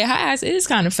pretty, yeah, her ass is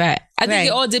kind of fat. I think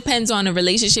it all depends on the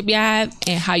relationship you have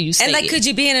and how you say it. And like, could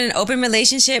you be in an open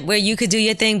relationship where you could do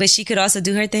your thing, but she could also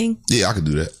do her thing? Yeah, I could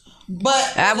do that.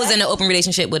 But I was in an open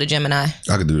relationship with a Gemini.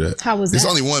 I could do that. How was It's that?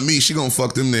 only one me. She gonna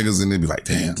fuck them niggas and they be like,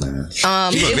 damn, man. She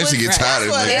gonna eventually get tired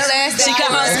of it. She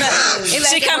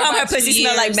come home, her pussy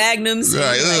smell like Magnums.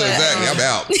 Right, exactly. I'm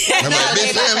out. I'm like,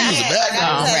 bitch, damn, you was a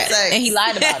bad And he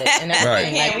lied about it. And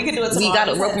everything. Like, we can do it tomorrow. We got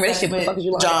a open relationship. What the fuck is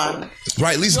you like? John.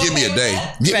 Right, at least give me a day.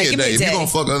 Give me a day. If you gonna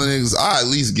fuck other niggas, I at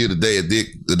least get a day,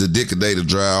 the dick a day to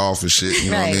dry off and shit.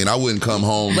 You know what I mean? I wouldn't come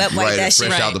home fresh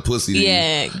out the pussy.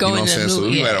 Yeah, go in the mood. So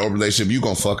if you had an open relationship, you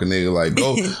gonna fuck a nigga, like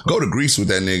go to Greece with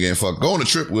that nigga and go on a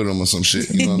trip with him or some shit.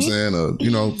 You know what I'm saying?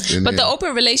 You know. But the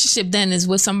open relationship then is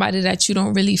with somebody that you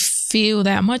don't really feel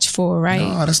that much for, right?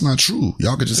 No, that's not true.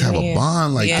 Y'all could just have a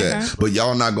bond like that, but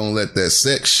y'all not gonna let that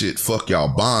sex shit fuck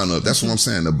y'all bond up. That's what I'm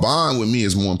saying. The bond with me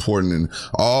is more important than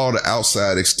all the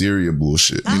outside exterior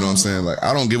bullshit. You know what I'm saying? Like,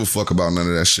 I don't give a fuck about none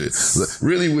of that shit.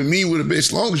 Really, with me, with a bitch,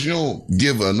 as long as you don't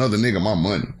give another nigga my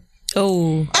money.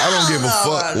 Oh, I don't give a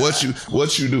fuck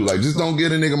what you do. Like, just don't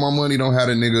get a nigga my money. Don't have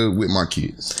a nigga with my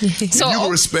kids. So if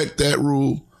you respect that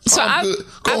rule, So I've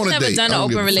never done an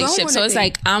open relationship. So it's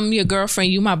like I'm your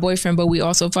girlfriend, you my boyfriend, but we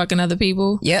also fucking other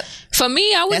people. Yep. For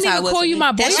me, I wouldn't even call you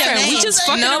my boyfriend. We just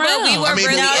fucking around.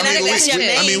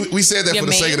 We said that for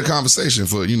the sake of the conversation.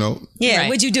 For Yeah.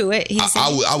 Would you do it?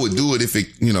 I would do it if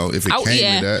it came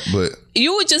to that, but.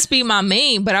 You would just be my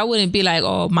main, but I wouldn't be like,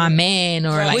 oh, my man or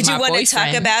like would you my want boyfriend. to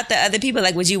talk about the other people?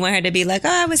 Like, would you want her to be like, oh,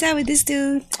 I was out with this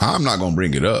dude? I'm not going to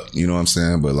bring it up. You know what I'm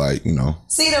saying? But like,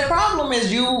 See, the problem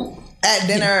is you at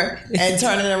dinner and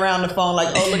turning around the phone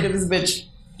like, oh, look at this bitch.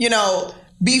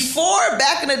 Before,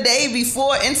 back in the day,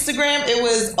 before Instagram, it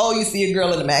was, oh, you see a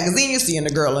girl in the magazine, you see a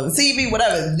girl in the TV,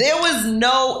 whatever. There was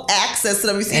no access to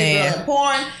them. You see a girl in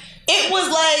porn. It was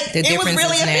like, it was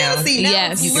really a fantasy. Now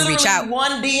yes, you can reach out.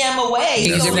 One DM away.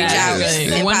 You can reach out.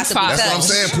 That's what I'm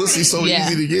saying. Pussy's so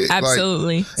easy to get.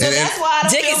 Absolutely. So that's why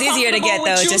dick is easier to get,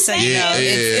 though, just so you know.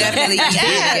 It's definitely easier to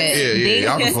get.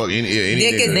 Yeah. Y'all can fuck any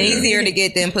dick is easier to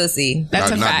get than pussy.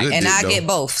 That's a fact. And I get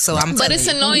both. So I'm But it's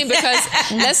annoying because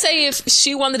let's say if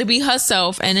she wanted to be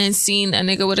herself and then seen a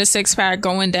nigga with a 6-pack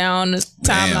going down the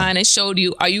timeline and showed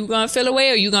you, are you going to feel away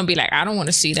or are you going to be like, I don't want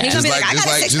to see that? Just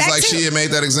like she had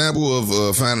made that example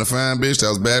of finding a fine bitch that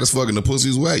was bad as fuck and the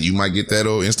pussy's whack. You might get that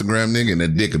old Instagram nigga and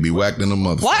that dick could be whacked in the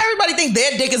mother. Why everybody think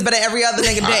their dick is better than every other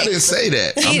nigga dick? I didn't say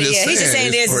that. I'm just saying. He's just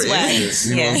saying this is whack.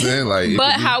 You know what I'm saying? Like,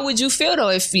 but how would you feel though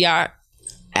if y'all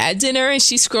at dinner and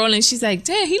she's scrolling, she's like,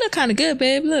 damn, he look kind of good,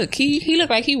 babe. Look, he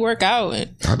look like he work out. And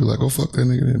I'd be like, go fuck that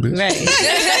nigga then, bitch. Right.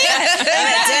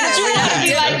 I'd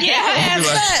be like,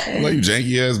 yeah, like you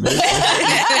janky ass bitch.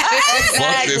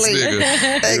 Fuck this nigga.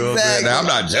 You know what I'm saying? Now I'm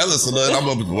not jealous of that. I'm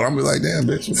be like, damn,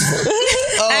 bitch. What the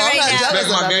fuck? I'm not jealous. That's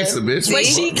my gangster, bitch. But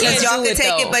she can't y'all can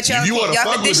take it, but y'all you want to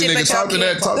fuck with the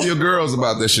nigga, talk to your girls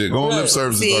about that shit. Go on lip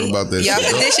service and talk about that shit. Y'all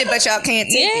can dish it, but y'all can't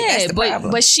take it. That's the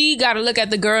problem. But she got to look at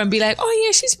the girl and be like, oh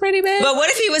yeah, she's pretty, babe. But what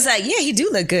if he was like, yeah, he do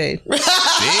look good? Is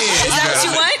that what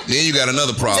you want? Then you got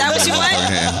another problem. Is that what you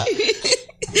want?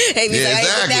 Hey,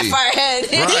 exactly. That far ahead.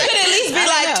 Right. You could at least be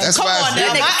like, that's come on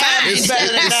now, my ass is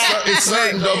better than that. It's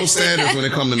certain double standards when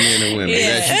it comes to men and women.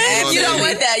 Yeah. If you don't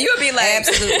want that, you would be like,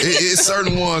 absolutely. It's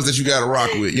certain ones that you got to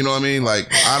rock with. You know what I mean?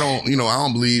 Like, I don't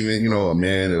believe in, a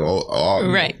man.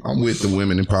 Right. I'm with the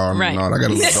women empowerment. Right. And all. I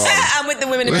got a little daughter. I'm with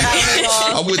the women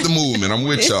empowerment. I'm with the movement. I'm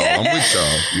with y'all.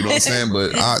 You know what I'm saying?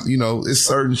 But it's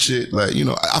certain shit. Like,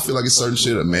 I feel like it's certain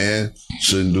shit a man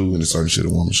shouldn't do and it's certain shit a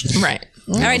woman shouldn't. Right.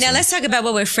 All right, now let's talk about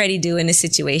what would Freddie do in this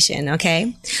situation,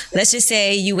 okay? Let's just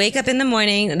say you wake up in the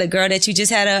morning, the girl that you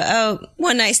just had a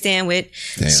one night stand with.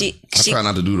 Damn. I try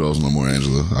not to do those no more,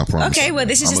 Angela. I promise. Okay, well,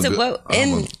 this is just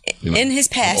in his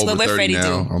past. What would Freddie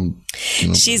do?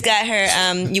 She's got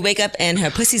her. You wake up and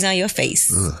her pussy's on your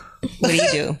face. Ugh. What do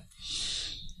you do?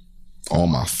 On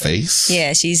my face?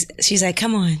 Yeah, she's like,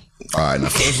 come on. All right, now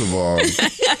first of all,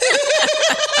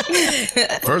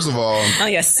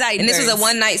 on your side, and this was a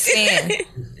one night stand.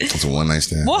 It's a one night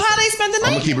stand. Well, how they spend the night?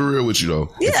 I'm gonna keep it real with you though.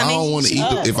 Yeah, if I don't want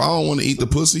to eat the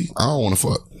pussy, I don't want to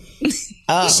fuck.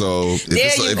 So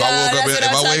if I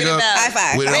wake up high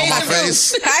five with it on my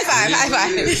face, high five.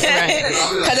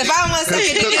 Because if I don't want to suck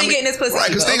your dick, you getting this pussy. Right?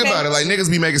 Because think about it, like niggas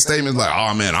be making statements like,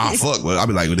 "Oh man, I'll fuck," but I'll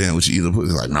be like, "Well, damn, what you eat the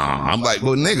pussy?" Like, nah. I'm like,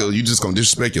 "Well, nigga, you just gonna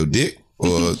disrespect your dick?" Or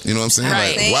you know what I'm saying?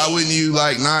 Right. Like, why wouldn't you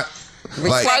like not?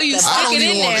 Like, I don't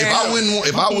even want.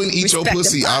 If I wouldn't eat your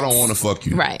pussy, I don't want to fuck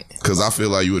you. Right. Because I feel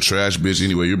like you a trash bitch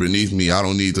anyway. You're beneath me. I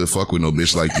don't need to fuck with no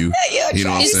bitch like you. You know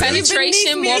what I'm saying? Is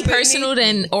penetration more personal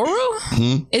than oral?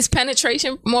 Is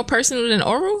penetration more personal than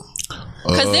oral?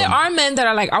 Because there are men that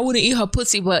are like, I wouldn't eat her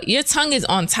pussy, but your tongue is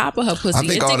on top of her pussy. I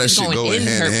think all that shit go hand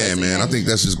in hand, man. I think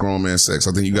that's just grown man sex.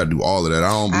 I think you got to do all of that. I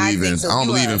don't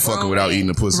believe in fucking without eating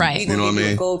a pussy. Right. You know what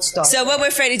I mean? So what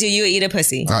would Freddie do? You would eat a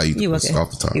pussy? I eat the pussy off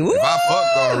the top. If I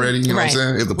fucked already, you know what I'm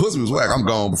saying? If the pussy was whack, I'm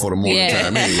gone before the morning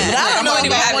time anyway. But I don't know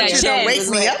if I want you to wake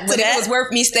me up to that. If it was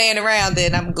worth me staying around,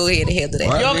 then I'm going to go ahead and handle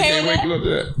that. You okay with that? You up to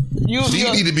that?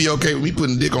 She need to be okay with me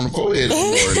putting dick on the forehead.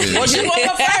 Well, she woke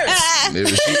up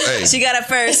first. She got up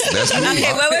first.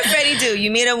 Okay, what would Freddie do? You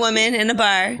meet a woman in a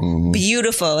bar,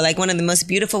 beautiful, like one of the most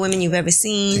beautiful women you've ever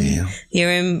seen. Damn.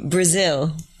 You're in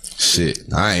Brazil. Shit,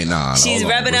 I ain't nah. She's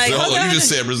rubbing on you. You just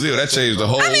said Brazil. That changed the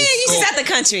whole. I mean, you just out the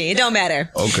country. It don't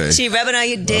matter. Okay. She rubbing on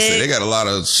your dick. They got a lot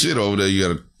of shit over there. You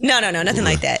gotta. No, nothing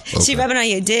like that. Okay. She rubbing on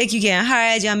your dick. You getting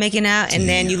hard. Y'all making out, and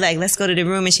then you like, let's go to the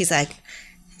room, and she's like,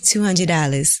 $200.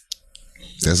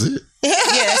 That's it? Yeah,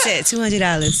 that's it.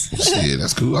 $200. Shit,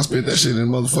 that's cool. I spent that shit in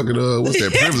motherfucking what's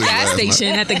that privilege? Gas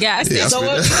station at the gas station. So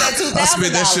what? She said $2,000. I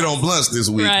spent that shit on blunts this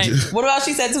week. Right. What about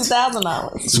she said $2,000?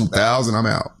 $2,000. I'm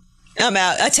out. I'm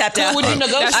out. I tapped out. Would you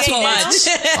negotiate? That's too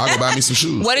much. I'll go buy me some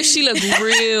shoes. What if she looked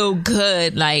real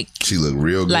good? Like she looked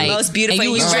real good. Like most beautiful. And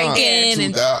you was drinking.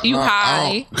 And You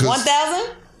high.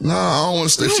 1,000? No, I don't want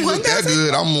to. If she look that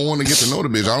good, I'm gonna want to get to know the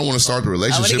bitch. I don't want to start the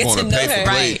relationship on a pay for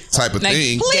play type of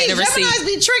thing. Please, Geminis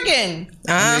be tricking.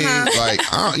 I mean, like,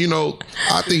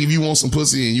 I think if you want some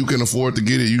pussy and you can afford to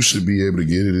get it, you should be able to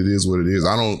get it. It is what it is.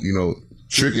 I don't,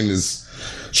 tricking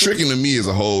to me is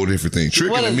a whole different thing.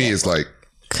 Tricking to me is like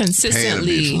consistently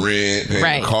paying a bitch rent,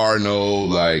 paying a car note,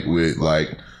 like with like.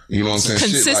 You know what I'm saying?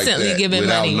 Consistently Shit like that, giving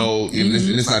money. And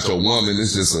it's not your woman.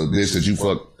 It's just a bitch that you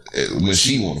fuck when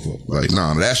she want to fuck. Like,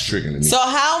 nah, that's tricking to me. So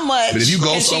how much? But if you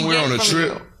go somewhere on a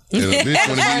trip, and a bitch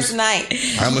want to first night,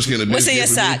 how much can a bitch What's in your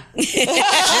sock? What's in your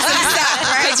sock,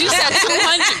 right? You said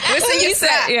 200. What's in your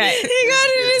sock? Right. He got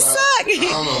it in his sock. I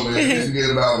don't know, man. You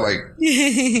get about like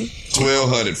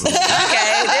 1,200 from me.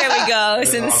 Okay, there we go.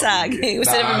 It's in the sock.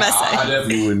 What's in my sock? I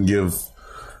definitely wouldn't give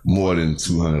more than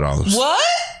 $200. what?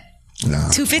 Nah.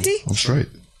 250? I'm straight.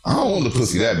 I don't want the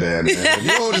pussy that bad, man. If you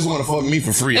don't just want to fuck me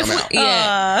for free, I'm out.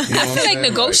 Yeah. You know I feel like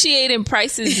negotiating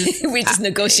prices is... We just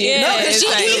negotiated. Yeah, he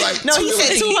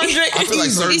said 200. I feel like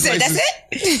certain He said, places,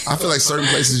 that's it? I feel like certain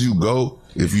places you go,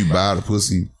 if you buy the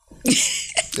pussy,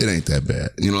 it ain't that bad.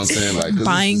 You know what I'm saying? Like,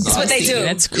 buying That's what they do.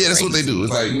 That's crazy. Yeah, that's what they do.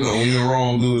 It's like, when you're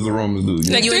wrong, do is the wrong to do. You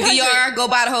know? Like you in DR, go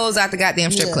buy the hoes out the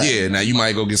goddamn strip club. Yeah, now you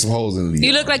might go get some holes in the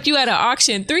You look like you at an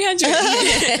auction. 300.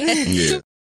 Yeah.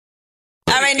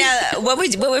 All right, now, what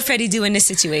would Freddie do in this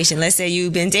situation? Let's say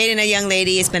you've been dating a young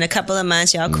lady. It's been a couple of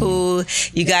months. Y'all cool.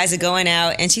 You guys are going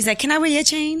out. And she's like, can I wear your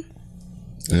chain?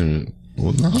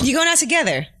 Well, nah. You going out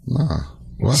together? Nah.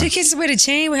 Why? She can't just wear the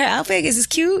chain with her outfit. Is this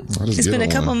cute? It's been a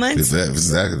couple months. If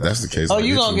that's the case. Oh,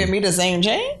 you gonna get me the same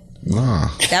chain? Nah.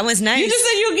 That one's nice. You just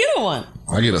said you'll get her one.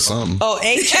 I get her something. Oh,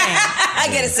 a chain. I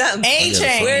get it something. A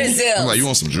chain. Where is it? I'm like, you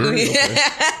want some jewelry? Okay.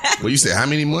 Well, you said how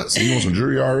many months? You want some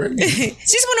jewelry already? She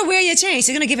just want to wear your chain.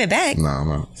 She's gonna give it back. Nah,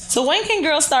 I'm out. So when can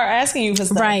girls start asking you for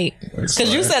stuff? Right.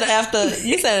 Because you said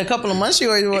a couple of months she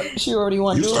already want You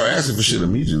to do start it. asking for shit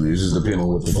immediately. It just depends on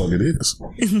what the fuck it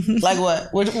is. Like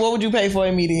what? What would you pay for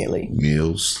immediately?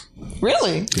 Meals,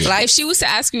 Really? Like if she was to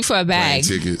ask you for a plane bag.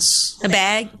 tickets, A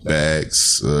bag?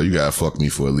 bags. You gotta fuck me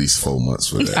for at least 4 months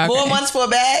for that. Okay. 4 months for a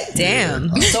bag? Damn.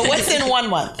 So what's in 1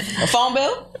 month? A phone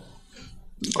bill?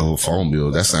 Oh, phone bill.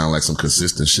 That sounds like some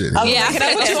consistent shit. Yeah, I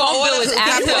feel like a phone bill is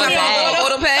after a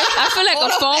bag. I feel like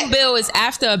a phone bill is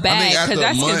after a bag after because a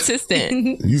that's month-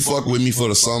 consistent. You fuck with me for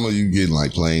the summer, you getting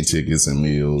like plane tickets and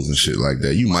meals and shit like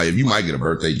that. You might get a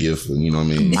birthday gift, you know what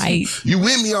I mean? Might. You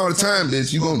with me all the time,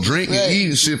 bitch. You gonna drink and eat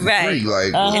and shit for Right. free.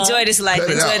 Like Enjoy this life. cut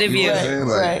it Enjoy out, the you view. know what I'm saying?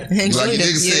 Like, Right. like Enjoy the the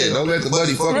nigga said, view. don't let the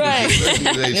buddy fuck Right. with you.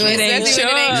 Especially when they It ain't cheat. sure.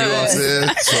 You know what I'm saying?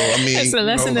 So I mean, That's a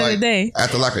lesson of the day.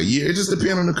 After like a year, it just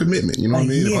depends on the commitment. You know what I mean?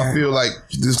 If I feel like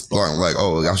this, like,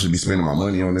 oh, I should be spending my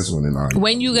money on this one, then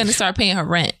When you gonna start paying her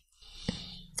rent?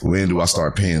 when do I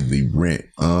start paying the rent?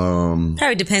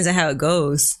 Probably depends on how it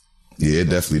goes. Yeah, it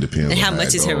definitely depends. And on how much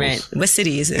it is her goes. rent? What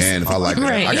city is this? And if I like it,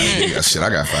 Right. I got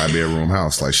a 5-bedroom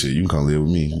house. Like shit, you can come live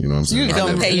with me. You know what I'm saying? You can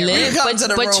come pay your rent. But, to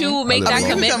the but room. you make I that live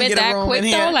alone. commitment Come get a that room quick in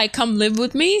here. though? Like come live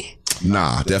with me?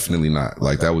 Nah, definitely not.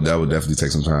 Like that would definitely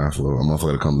take some time for a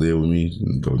motherfucker to come live with me.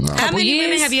 And go, nah. How many years?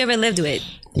 women have you ever lived with?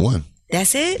 One.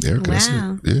 That's it? Erica, that's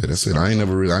Wow. it. Yeah, that's it. I ain't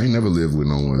never lived with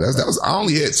no one. I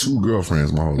only had 2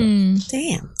 girlfriends my whole life.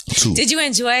 Damn. 2. Did you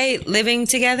enjoy living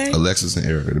together? Alexis and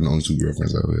Erica, they're the only 2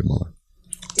 girlfriends I ever had in my life.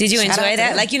 Did you out enjoy to that?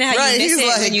 them. Like, you know how Right, you miss he's it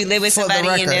like, when you live with for the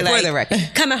somebody and they're record. like, For the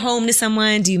record. coming home to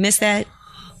someone. Do you miss that?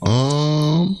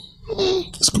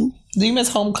 It's cool. Do you miss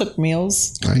home cooked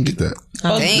meals? I didn't get that.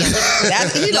 Damn.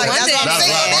 That's what I'm That's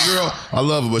saying. right. My girl, I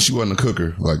love her, but she wasn't a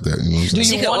cooker like that. You know what I'm saying?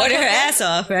 She could wanna order her cook ass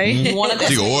off, right? You want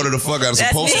She could order the fuck out of some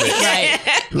That's Postmates. me. Right.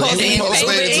 Postmates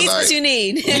Eat tonight. what you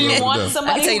need. You want Yeah.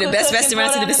 somebody I'll tell you who the can best cook and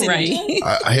restaurants in the throw down vicinity.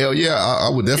 Hell yeah, I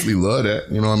would definitely love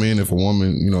that. You know what I mean? If a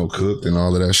woman, cooked and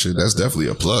all of that shit, that's definitely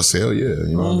a plus. Hell yeah.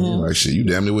 You know what I mean? Like shit, you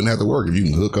damn near wouldn't have to work if you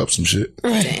can hook up some shit.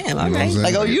 Damn, all You know what I'm right. saying?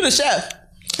 Like, oh, you the chef.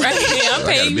 Right. Yeah, I'm I got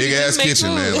paying a you. big ass to make kitchen,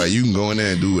 food. man. Like you can go in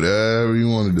there and do whatever you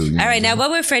want to do. All right, now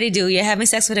what would Freddie do? You're having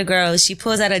sex with a girl. She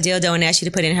pulls out a dildo and asks you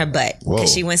to put it in her butt Whoa.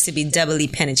 because she wants to be doubly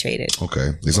penetrated. Okay,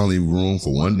 there's only room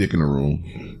for 1 dick in the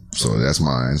room, so that's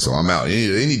mine. So I'm out.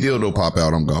 Any dildo pop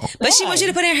out, I'm gone. But she wants you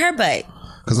to put it in her butt.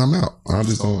 Cause I'm out. I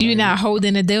just don't. You're not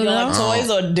holding a dildo? Like toys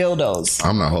or dildos?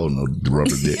 I'm not holding no rubber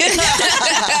dick. You know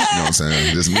what I'm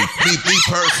saying? Just me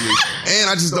personally. And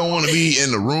I just don't want to be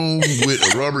in the room with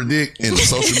a rubber dick in the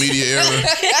social media era.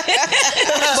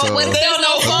 So, What if there's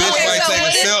no a phone?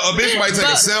 bitch might take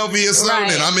a selfie or something,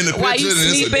 Right. and I'm in the While picture, you and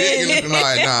it's a dick. sleeping. And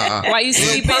like, nah. Why you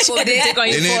sleeping? Put the dick on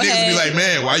your And then niggas be forehead. like,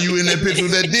 man, why you in that picture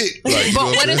with that dick? Like, you know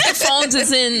But what I'm if saying? the phones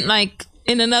is in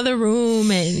in another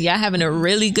room and y'all having a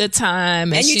really good time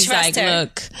and And you she's trust like, her.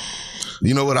 look,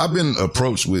 You know what? I've been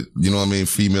approached with, you know what I mean,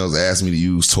 females ask me to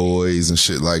use toys and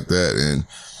shit like that, and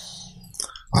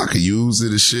I could use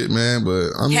it and shit, man, but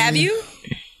I mean... Have you?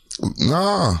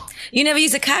 Nah. You never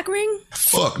use a cock ring?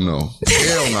 Fuck no.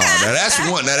 Hell no. Now that's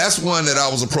one that I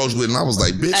was approached with, and I was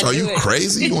like, bitch, are you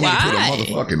crazy? You want me to put a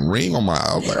motherfucking ring on my...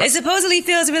 Like, it supposedly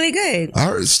feels really good. I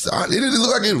heard, it didn't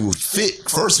look like it would fit,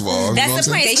 first of all. That's you know the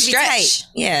point. They stretch.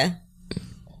 Yeah.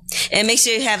 And make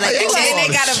sure you have like... And they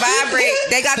got a vibrate.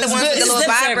 They got the ones with the little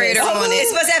vibrator on it. It's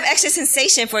supposed to have extra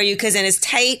sensation for you because then it's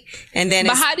tight and then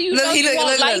But how do you know you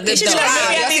won't like this? You see the cloud?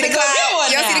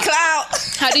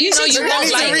 How do you know you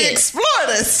won't like it? Explore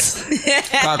this.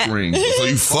 Cock ring. So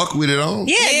you fuck with it on?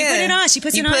 Yeah, you put it on. She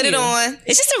puts it on. You put it on.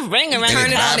 It's just a ring around.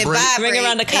 Turn it on and vibrate. Ring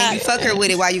around the cock. And you fuck her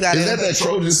with it while you got it. Is that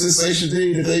Trojan sensation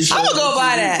thing that they show? I'm gonna go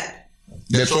buy that.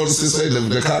 That Trojan sensation,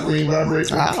 the cock ring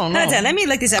vibrator? I don't know. Let me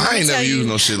look this up. I ain't never used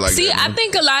no shit like that. See, I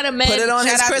think a lot of men put it on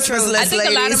his Christmas list. I think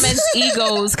a lot of men's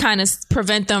egos kind of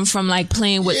prevent them from like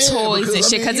playing with toys and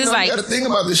shit because it's like. You gotta think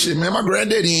about this shit, man. My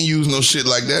granddaddy ain't use no shit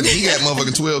like that. He got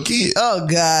motherfucking 12 kids. Oh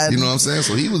God. You know what I'm saying?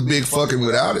 So he was big fucking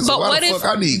without it. So why the fuck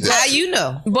I need that? How you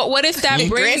know? But what if that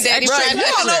brings Granddaddy extra? Right, you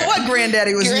don't know what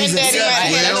granddaddy was using.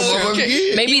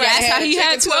 Maybe that's how he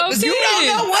had 12 kids. You don't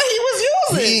know what he was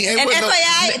using. And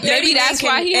FYI, maybe that's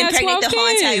why he had 12 the whole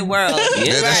entire world.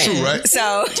 Yeah, that's true, right?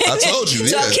 So I told you,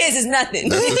 12 kids is nothing.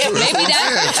 That's the truth. Maybe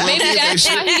that's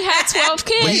why he had 12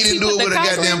 kids. But he didn't do it with a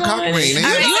goddamn cock ring. You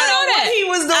don't know that. He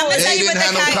was doing. They didn't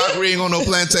have no cock ring on no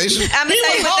plantation. I'm gonna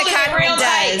tell you what the cock ring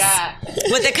does.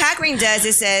 What the cock ring does,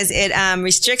 it says it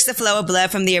restricts the flow of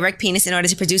blood from the erect penis in order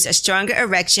to produce a stronger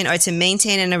erection or to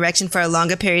maintain an erection for a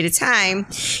longer period of time,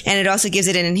 and it also gives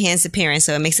it an enhanced appearance,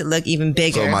 so it makes it look even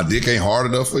bigger. So my dick ain't hard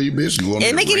enough for you, bitch? You want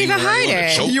it make it even harder.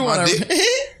 You want to?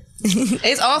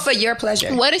 It's all for your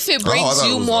pleasure. What if it brings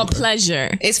you more pleasure?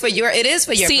 It is for your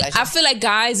See, pleasure. I feel like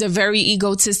guys are very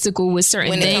egotistical with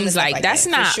certain things. Like that's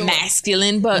not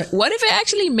masculine, but what if it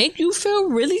actually make you feel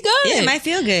really good? Yeah, it might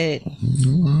feel good.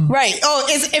 Right. Oh,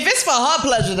 if it's for her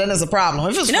pleasure, then it's a problem.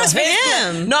 If it's for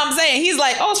him. No, I'm saying he's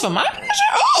like, oh, it's for my pleasure.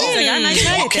 Oh, I might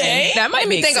try it okay. That might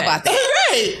make think sense. about that.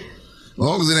 Right. As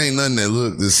long as it ain't nothing that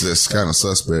look, this is kind of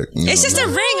suspect. It's just a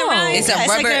ring around. It's a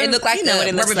rubber. It looked like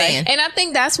the rubber band. And I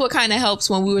think that's what kind of helps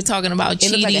when we were talking about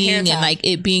cheating and like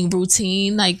it being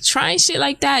routine. Like trying shit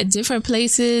like that, different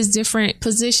places, different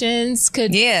positions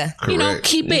could, you know,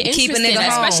 keep it interesting.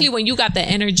 Especially when you got the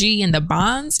energy and the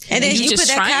bonds. And then you just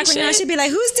put that cock ring on, she'd be like,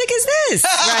 whose dick is this?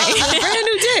 Right. Brand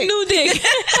new dick. New dick.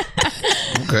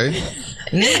 Okay.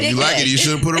 If you like it, you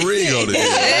should have put a ring on it.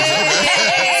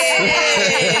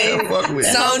 Fuck with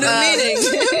it. So new meaning.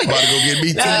 About to go get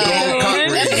me 2 gold cock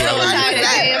rings.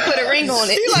 And put a ring on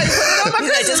it. He like, put it on my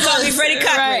Christmas. Just call me Freddie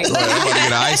Cock Ring. I'm about to get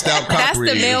an iced out cock That's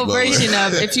ring. the male version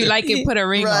of if you like it, put a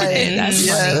ring on it. That's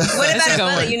funny. What about a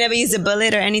bullet? You never used a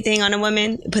bullet or anything on a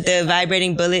woman? Put the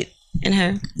vibrating bullet in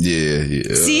her? Yeah.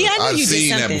 See, I knew I've you did seen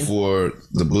something. that before,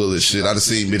 the bullet shit. I've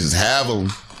seen bitches have them,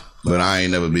 but I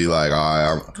ain't never be like,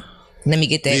 all right, let me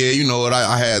get that. Yeah, you know what?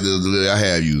 I have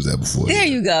used that before. There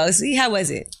you go. See, how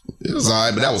was it? It was all right,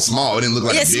 but that was small. It didn't look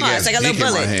like a big small. ass It's like a dick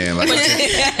little in my bullet. hand. Like,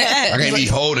 I can't be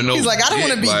holding no. He's like, I don't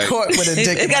want to be caught with a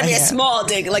dick. It's gotta be a small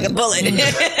dick, like a bullet. You know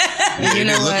what? It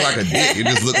look like a dick. It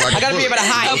just look like. I gotta be able to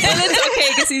hide. A bullet's okay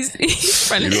because he's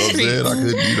front You of know the what I'm street. saying?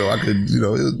 I could.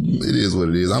 It is what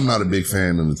it is. I'm not a big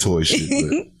fan of the toy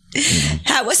shit.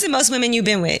 But, What's the most women you've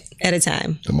been with at a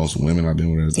time? the most women I've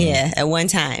been with at a time. Yeah, at one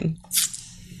time.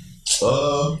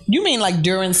 You mean like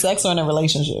during sex or in a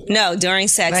relationship? No, during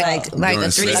sex, like During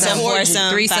a sex.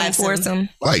 threesome, foursome.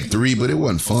 Like 3, but it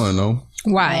wasn't fun though.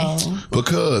 Why?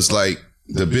 Because like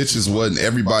the bitches wasn't.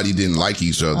 Everybody didn't like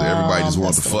each other. Everybody just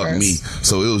wanted to fuck me.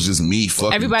 So it was just me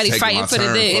fucking. Everybody taking fighting my for the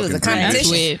turn, dick. fucking It was a three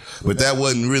competition. bitches. But that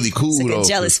wasn't really cool It's like though. a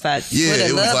jealous fuck. Yeah, For the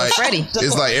it was love of like Freddie.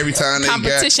 it's like every time they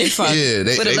Competition got, fuck. Yeah,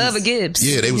 For the they love was- of Gibbs.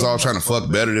 Yeah, they was all trying to fuck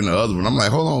better than the other one. I'm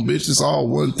like, hold on, bitch, it's all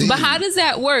one thing. But how does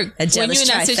that work? A When you're jealous in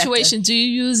that trifecta. situation, do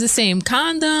you use the same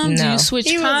condom? Do No. you switch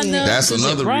condoms? That's Is it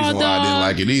another raw reason why I didn't dog?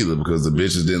 like it either, because the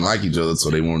bitches didn't like each other, so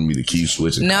they wanted me to keep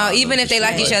switching. No, condoms even if and they shit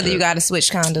like each other, that. you got to switch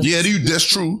condoms. Yeah, that's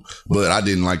true, but I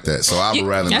didn't like that, so I would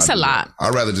rather. That's not a do lot. that.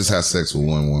 I'd rather just have sex with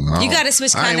one woman. You gotta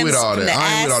switch I ain't with condoms all from that. the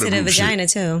I ain't with all ass to the the group shit. vagina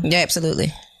too. Yeah,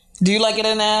 absolutely. Do you like it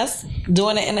in the ass?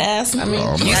 Doing it in the ass? I mean,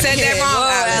 You said that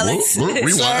wrong, Alex.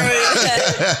 Rewind.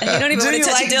 You don't even do want you to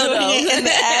touch like a dildo. doing it in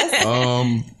the ass?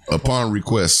 upon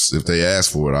request, if they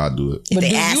ask for it, I'll do it. But do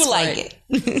you like it?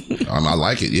 I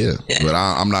like it, yeah. But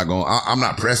I'm not going. I'm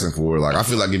not pressing for it. Like I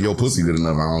feel like if your pussy good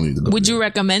enough, I don't need to go. Would you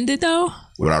recommend it though?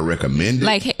 Would I recommend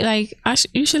it?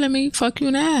 You should let me fuck you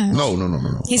in the ass.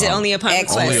 No. He said only upon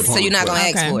request. So you're not gonna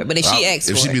ask for it. But if she asks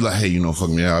for it, if she be like, hey, fuck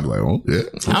me, I'd be like, oh yeah,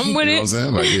 I'm with it. You know what I'm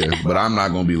saying? Like, yeah. But I'm not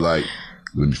gonna be like,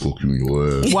 let me fuck you in your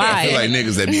ass. Why? I feel like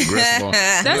niggas that be aggressive on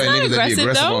That's not niggas that be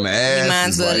aggressive though. on the ass. you might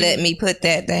as well let me put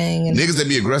that thing in. Niggas that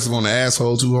be aggressive on the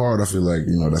asshole too hard, I feel like,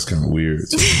 that's kind of weird.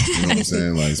 So, you know what I'm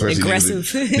saying? Like, especially aggressive.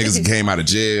 Niggas that came out of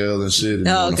jail and shit. And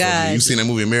God. You seen that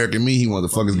movie American Me? He wanted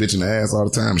to fuck his bitch in the ass all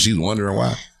the time. And she's wondering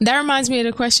why. That reminds me of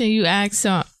the question you asked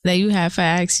that you had for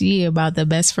Axie about the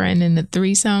best friend and the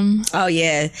threesome. Oh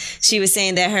yeah, she was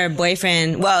saying that her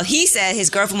boyfriend. Well, he said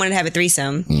his girlfriend wanted to have a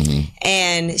threesome,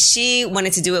 and she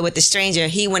wanted to do it with the stranger.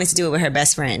 He wanted to do it with her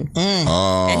best friend.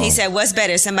 And he said, "What's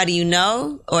better, somebody you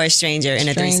know or a stranger in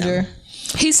a threesome?"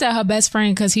 He said her best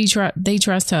friend because they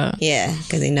trust her. Yeah,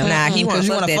 because they know. Nah, he want to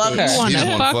fuck her. He want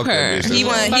to fuck her. He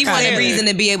want a reason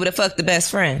to be able to fuck the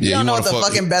best friend. Yeah, you don't know what the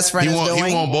fucking best friend is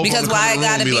doing. Because why it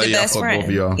gotta be the best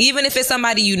friend? Even if it's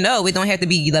somebody you know, it don't have to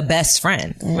be the best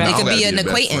friend. It could be an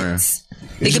acquaintance.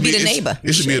 It could be the neighbor.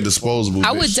 It should be a disposable.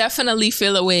 I would definitely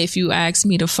feel a way if you asked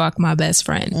me to fuck my best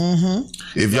friend.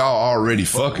 If y'all already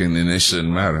fucking, then it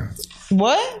shouldn't matter.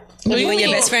 What? You and your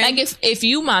best friend? Like if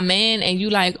you my man and you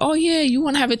like, oh yeah, you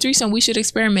want to have a threesome, we should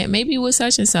experiment. Maybe with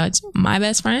such and such. My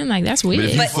best friend, like that's weird. But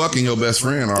if you fucking your best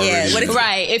friend already,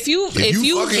 right? If you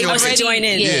already join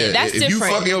in, that's if different. you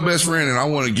fucking your best friend and I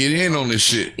want to get in on this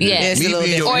shit, me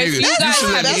being your nigga, if you guys should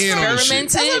let have me in on this shit.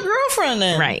 experimented, That's a girlfriend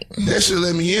then. Right? That should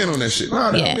let me in on that shit. Nah,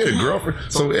 that be a girlfriend.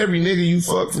 So every nigga you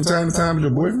fuck from time to time is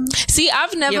your boyfriend. See,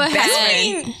 I've never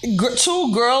had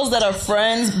two girls that are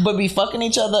friends but be fucking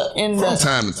each other from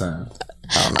time to time.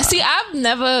 See, I've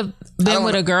never been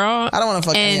with a girl. I don't want to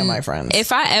fuck any of my friends.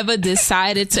 If I ever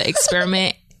decided to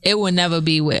experiment, it would never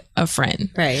be with a friend.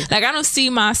 Right. Like, I don't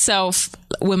see myself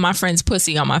with my friend's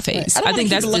pussy on my face. I think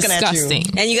that's disgusting.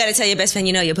 And you got to tell your best friend,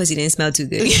 your pussy didn't smell too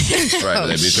good.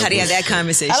 Right. How do you have that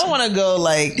conversation? I don't want to go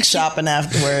like shopping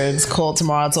afterwards. Call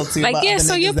tomorrow. I'll talk to you about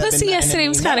so your pussy yesterday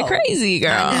was kind of crazy,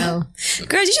 girl. I know.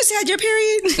 Girl, you just had your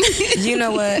period. You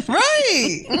know what?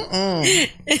 Right.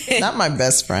 Not my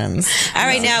best friends. All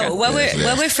right, now what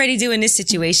would Freddie do in this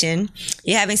situation?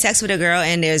 You're having sex with a girl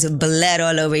and there's blood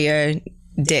all over your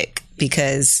dick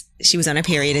because she was on her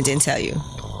period and didn't tell you.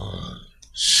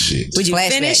 Shit. Would you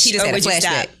finish She just or would you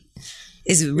stop?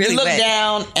 It's really wet. Look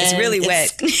down. It's really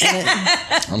wet.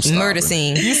 I'm stopping. Murder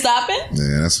scene. You stopping?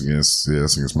 Yeah, that's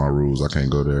against my rules. I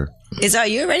can't go there.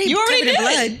 You already covered in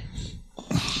blood.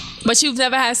 But you've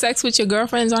never had sex with your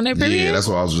girlfriends on their period? Yeah, that's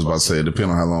what I was just about to say. It depends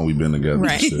on how long we've been together.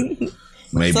 Right.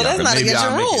 Maybe so that's not against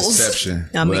your rules. Exception.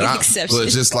 Exception. But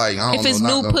just like, I don't if it's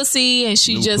know, new pussy and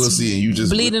she just pussy and you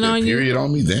just bleeding on you. Period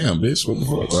on me, damn bitch, what the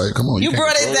fuck? Like, come on, you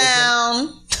brought it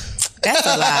down. That's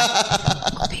a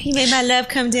lie. He made my love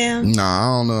come down. Nah,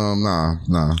 I don't know.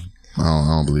 Nah.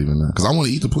 I don't believe in that because I want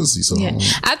to eat the pussy. So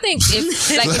I think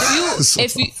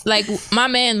if you like my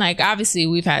man, like obviously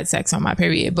we've had sex on my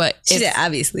period, but she said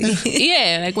obviously,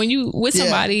 like when you with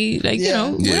somebody, like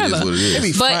whatever. It is what it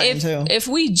is. But if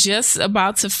we just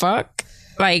about to fuck,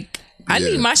 like. I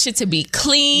need my shit to be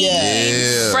clean,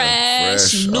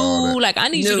 fresh, new. Like I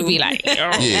need you to be like, it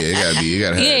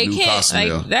gotta have a new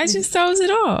costume. Like that just throws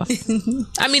it off.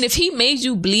 I mean, if he made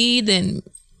you bleed, then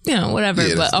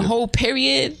whatever. But a whole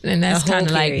period, and that's kind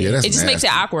of like it just makes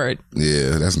it awkward.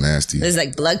 Yeah, that's nasty. There's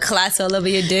like blood clots all over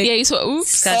your dick. Yeah, you saw.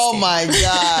 Oops. Oh my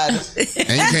god.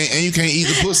 and you can't eat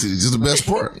the pussy. It's just the best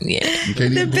part. Yeah, you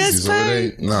can't eat the best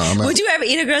pussy. part. Would you ever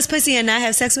eat a girl's pussy and not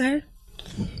have sex with her?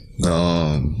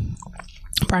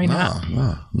 Probably not.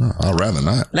 No. I'd rather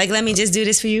not. Like, let me just do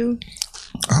this for you.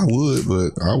 I would,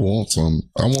 but I want some.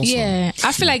 Yeah,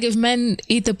 I feel like if men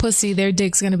eat the pussy, their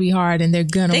dick's gonna be hard and they're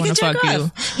gonna want to fuck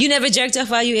you. You never jerked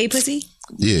off while you ate pussy?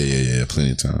 Yeah,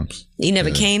 plenty of times. You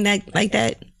never came like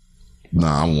that?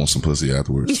 Nah, I want some pussy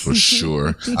afterwards for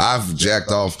sure. I've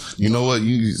jacked off. You know what?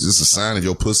 It's a sign that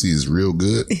your pussy is real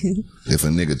good if a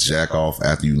nigga jack off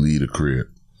after you leave the crib.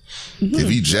 If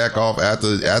he jack off after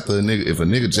a nigga, if a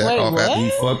nigga jack off after he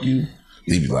fuck you,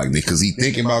 he be like, because he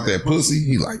thinking about that pussy,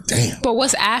 he like, damn. But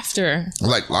what's after?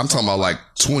 Like, I'm talking about like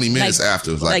 20 minutes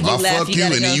after. Like I fuck you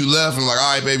and then you left and like,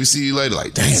 all right, baby, see you later.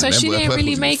 Like, damn. So she didn't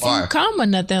really make you come or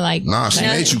nothing like. Nah, she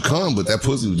made you come, but that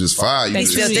pussy was just fire. They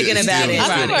still thinking about it.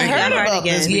 I never heard about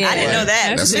this. Yeah. I didn't know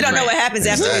that. We don't know what happens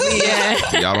after.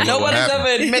 Y'all don't know what Nobody's happened.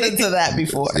 ever admitted to that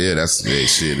before. Yeah, that's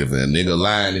shit. If a nigga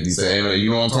lying, if he say, hey, you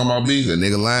know what I'm talking about, B? A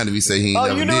nigga lying if he say he ain't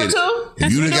never did it. You do it too?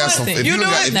 If you done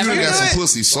got some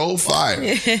pussy so fire,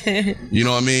 you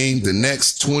know what I mean? The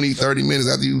next 20, 30 minutes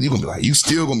after you gonna be like, you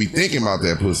still gonna be thinking about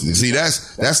that pussy. See,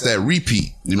 that's that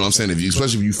repeat. You know what I'm saying?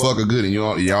 Especially if you fuck her good and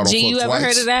y'all don't G, fuck you ever twice,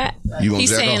 heard of that?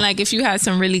 He's saying like if you had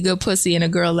some really good pussy and a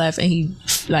girl left and he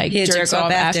like jerks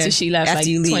off after she left, like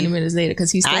 20 minutes later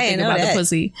because he's still thinking about the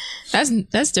pussy.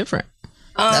 That's different.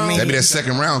 That be that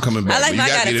second round coming back. I like my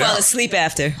guy to fall asleep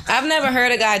after. I've never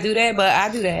heard a guy do that, but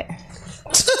I do that.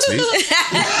 Some good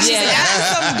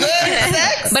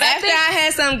sex. But after I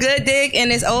had some good dick and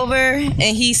it's over and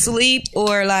he sleep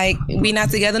or like we not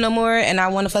together no more and I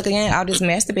want to fuck again, I'll just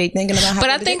masturbate thinking about how.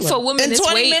 But I think for women, and it's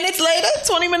 20 minutes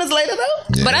later though.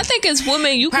 Yeah. But I think as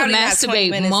women, you Probably can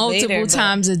masturbate multiple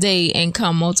times a day and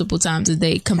come multiple times a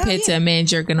day compared to a man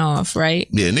jerking off, right?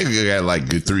 Yeah, nigga got like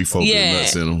good 3-4 good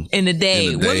nuts in them in the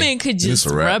day. Women could just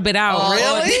rub it out. Oh,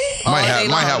 really? Might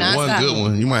have one good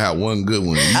one. You might have one good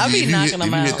one. I'll be knocking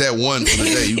them out. If you hit that one for the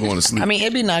day, you going to sleep. I mean,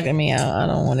 it be knocking me out. I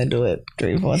don't want to do it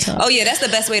 3-4 times. Oh yeah, that's the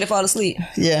best way to fall asleep.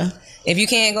 Yeah. If you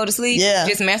can't go to sleep,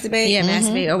 just masturbate. Yeah,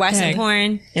 masturbate or watch some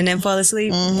porn and then fall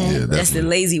asleep. Yeah, that's the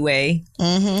lazy way.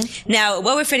 Now,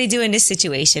 what would Freddie do in this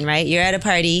situation, right? You're at a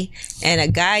party and a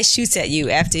guy shoots at you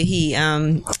after he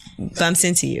bumps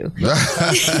into you.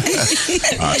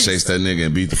 I'll chase that nigga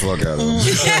and beat the fuck out of him.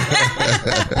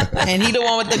 And he the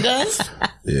one with the gun?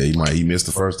 Yeah, he missed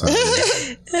the first time.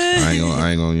 I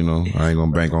ain't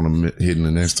gonna bank on him hitting the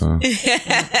next time.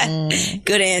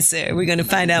 Good answer. We're gonna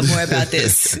find out more about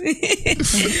this.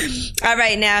 All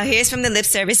right, now here's from the lip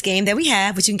service game that we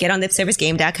have, which you can get on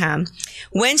lipservicegame.com.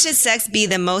 When should sex be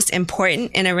the most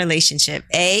important in a relationship?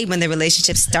 A, when the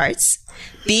relationship starts.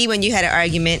 B, when you had an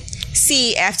argument.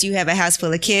 C, after you have a house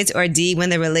full of kids. Or D, when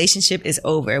the relationship is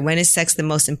over. When is sex the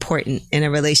most important in a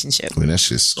relationship? When that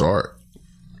shit start.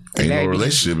 Ain't no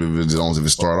relationship as long as it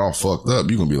start off fucked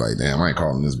up. You gonna be like, damn, I ain't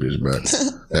calling this bitch back.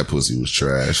 That pussy was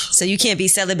trash. So you can't be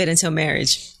celibate until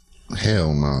marriage?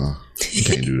 Hell nah. You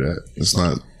can't do that. It's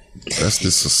not. That's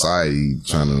this society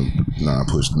trying to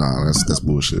push. That's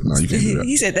bullshit. You can't do that.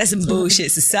 He said that's some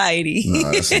bullshit society.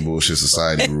 That's some bullshit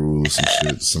society rules.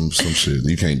 Some shit.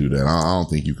 You can't do that. I don't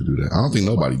think you could do that. I don't think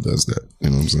nobody does that. You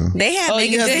know what I'm saying? They have. They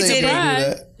did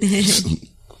it.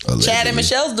 Chad and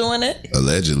Michelle's doing it.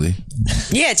 Allegedly.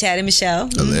 Yeah, Chad and Michelle.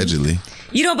 Allegedly.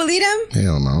 You don't believe them?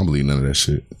 Hell no, I don't believe none of that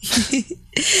shit.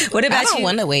 What about you? I don't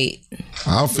want to wait.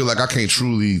 I don't feel like I can't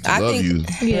truly love you.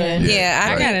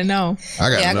 I gotta know.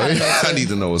 I need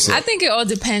to know what's up. I think it all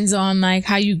depends on like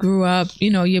how you grew up,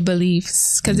 your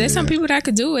beliefs. Because there's some people that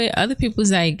could do it. Other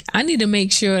people's like, I need to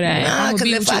make sure that I'm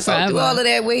gonna be with you forever. Do all of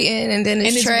that waiting and then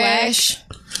it's trash.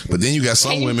 But then you got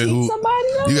some women who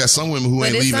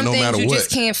ain't leaving no matter what. You just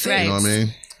can't fix. You know what I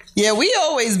mean? Yeah, we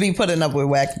always be putting up with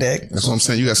whack dick. That's what I'm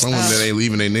saying. You got some women that ain't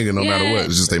leaving their nigga no matter what.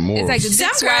 It's just their morals. It's like the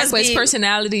dick's whack, but his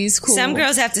personality is cool. Some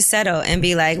girls have to settle and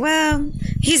be like, well,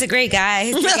 he's a great guy.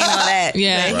 His dick and all that.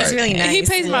 Yeah. He's really nice. He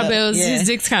pays my bills. Yeah. His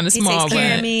dick's kind of small. He takes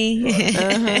care of me.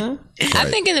 I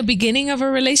think in the beginning of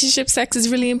a relationship, sex is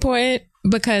really important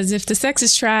because if the sex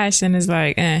is trash, then it's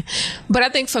like, eh. But I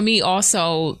think for me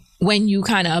also, when you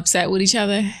kind of upset with each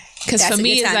other, because for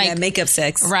me it's like makeup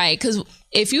sex, right? Because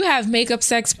if you have makeup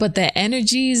sex but the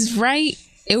energy's right,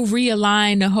 it'll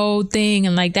realign the whole thing,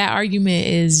 and like that argument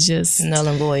is just null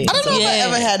and void. I don't know if I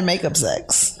ever had makeup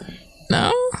sex.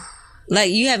 No,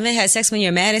 like you haven't had sex when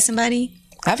you're mad at somebody.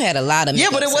 I've had a lot of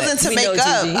makeup but it wasn't to make up.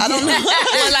 I don't know.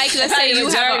 Well, like let's say you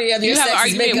have an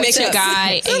argument with your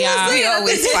guy and y'all we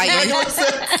always fighting.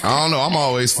 I don't know. I'm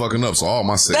always fucking up, so all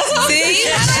my sex. See,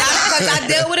 because I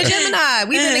dealt with a Gemini.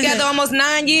 We've been together almost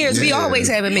 9 years. We always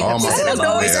having makeup sex. That's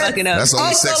always fucking up. That's the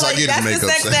only sex I get is makeup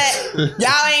sex. That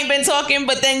y'all ain't been talking,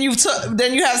 but then you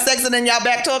have sex and then y'all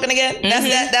back talking again.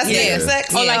 That's makeup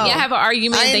sex. Or like y'all have an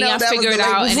argument, then y'all figure it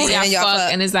out, and then y'all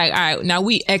fuck, and it's like, all right, now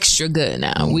we extra good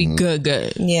now. We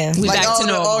good. Yeah, we like back to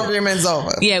normal. All arguments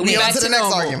over. Yeah, we back to the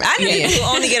next argument. I know people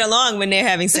who only get along when they're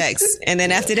having sex, and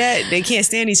then after that, they can't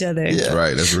stand each other. Yeah.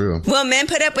 Right, that's real. Well, men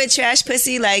put up with trash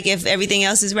pussy, like if everything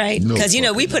else is right, because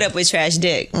we put up with trash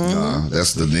dick. Nah,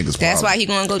 that's the nigga's problem. That's why he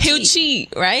gonna go. He'll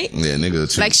cheat, right? Yeah, nigga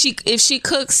cheat. Like if she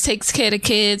cooks, takes care of the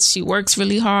kids, she works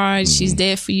really hard, she's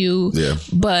there for you. Yeah,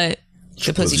 but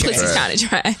the pussy's kind of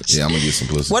trash. Yeah, I'm gonna get some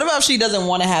pussy. What about if she doesn't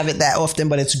want to have it that often,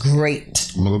 but it's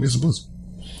great? I'm gonna go get some pussy.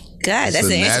 God, that's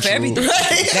the answer for everything.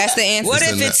 That's the answer. What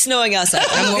if it's snowing outside?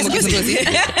 I'm going to get some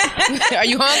pussy. Are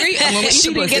you hungry? I'm going to eat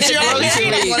some pussy.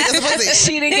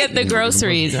 She didn't get the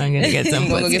groceries. I'm going to get some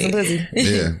pussy. I'm going to get some pussy.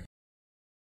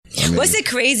 Yeah. What's the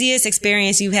craziest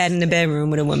experience you've had in the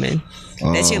bedroom with a woman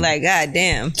that you're like, God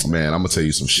damn? Man, I'm going to tell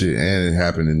you some shit. And it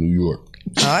happened in New York.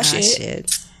 Oh,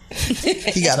 shit.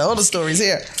 He got all the stories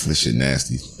here. This shit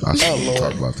nasty. I should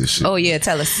talk about this shit. Oh yeah,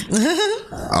 tell us.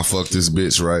 I fucked this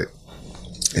bitch, right?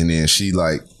 And then she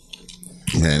like,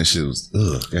 man, this shit was,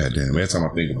 goddamn. Every time I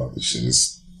think about this shit,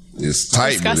 it's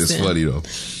tight, but it's funny though.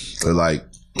 But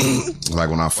like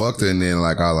when I fucked her, and then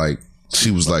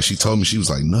she told me, she was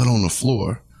like, nut on the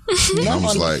floor. Nut I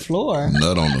was on like, the floor.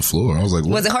 Nut on the floor. I was like,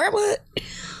 what? Was it hardwood?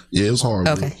 Yeah, it was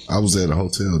hardwood. Okay. I was at a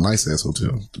hotel, nice ass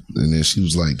hotel, and then she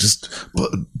was like, just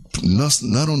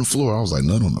nut on the floor. I was like,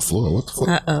 nut on the floor? What the fuck?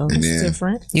 Uh-oh. And then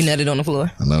Different. You nutted on the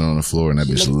floor. I nut on the floor, and that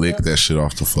bitch licked that shit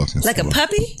off the fucking Like floor. a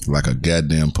puppy? Like a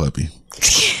goddamn puppy.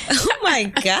 Oh my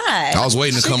God. I was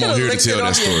waiting to come on here to tell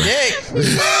that story.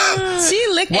 She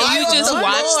licked And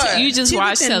you just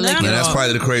watched her lick it Man, that's off.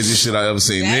 probably the craziest shit I ever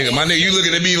seen. Nigga, my nigga, you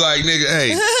looking at me like, nigga,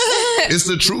 hey, it's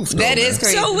the truth, though, That is man.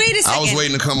 crazy. So wait a second. I was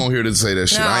waiting to come on here to say that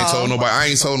shit. I ain't told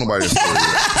nobody this story yet.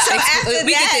 So after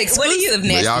We get the that, what do you? exclusive But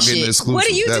y'all nasty getting the shit. exclusive. What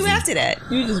do you do definitely. after that?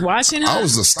 You just watching her. I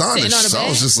was Sitting on the astonished. I bed?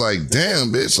 was just like,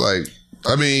 damn, bitch, like,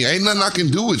 I mean, ain't nothing I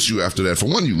can do with you after that. For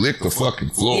one, you lick the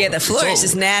fucking floor. Yeah, the floor It's is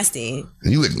just over. nasty.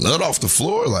 And you lick nut off the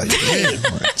floor? Like, damn.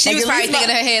 Like, She was probably thinking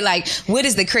in her head, like, what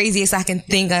is the craziest I can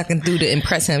do to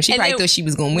impress him? She And probably then thought she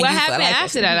was going to win. What happened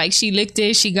after that? Like she licked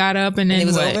it, she got up, and then it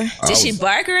was what? over? Did she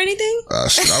bark or anything?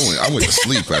 shit, I went to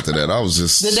sleep after that. I was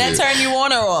just. Did that shit. turn you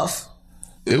on or off?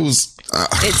 It was.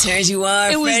 It turns you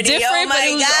on. It was Freddie. different, Oh but my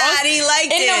it was God, also- he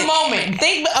liked In it. the moment.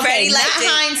 Think, okay, Freddie not liked it.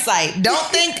 hindsight. Don't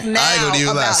think now I ain't gonna even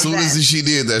lie. about As soon as that. she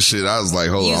did that shit, I was like,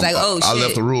 hold You on. was like, oh, I shit.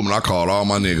 left the room and I called all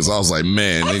my niggas. I was like,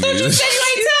 man, nigga. You said you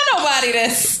ain't tell nobody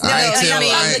this. I ain't tell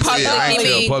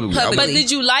publicly. publicly. But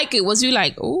did you like it? Was you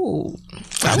like, ooh?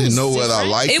 I didn't know whether I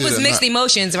liked it. It was or mixed not.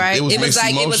 emotions, right? It was mixed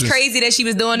like it was emotions. crazy that she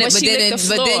was doing it, But but she then licked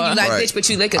the you floor. like, Right. bitch, but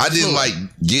you lick it. I didn't like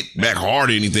get back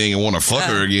hard or anything and want to fuck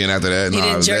her again after that. He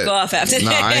didn't jerk off after Nah,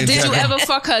 that. I ain't Did you jerking. ever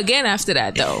fuck her again after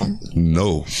that though?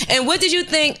 No. And what did you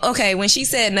think? Okay, when she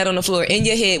said nut on the floor in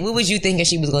your head, what was you thinking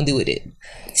she was gonna do with it?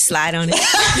 Slide on it.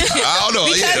 I don't know.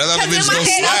 Yeah, that's how the bitch gonna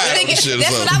slide on the shit or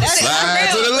that's what I was something. thinking. Slide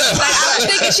to the left. Like, I was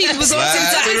thinking she was going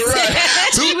Slide to the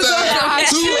right.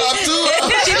 Two up.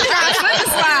 She was trying to slip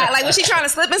and slide. Like was she trying to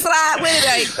slip and slide with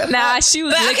it? Like, Nah, she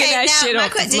was licking that shit my off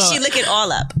the question, did floor. she lick it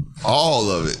all up? All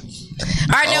of it.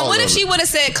 all right, now all what of if she it. would have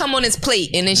said, "Come on this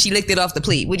plate," and then she licked it off the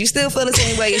plate? Would you still feel the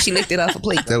same way if she licked it off a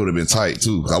plate? That would have been tight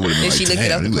too. 'Cause I would have been If like, she licked it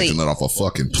off damn, the you plate. licking it off a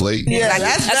fucking plate. Yeah, Like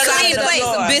that's a better clean than plate, the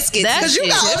some floor. biscuits. Because you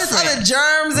got all this other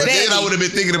germs But and then I would have been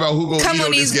thinking about who gonna Come eat on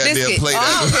on this these goddamn biscuits. plate. I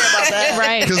don't care about that.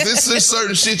 Right. Because this is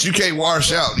certain shit you can't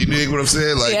wash out. You dig what I'm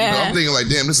saying? Like, you know, Yeah. I'm thinking like,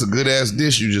 damn, this is a good ass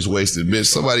dish you just wasted, bitch.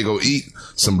 Somebody go eat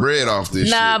some bread off this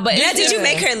Nah, shit. but Now, did you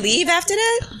make her leave after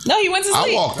that? No, you went to I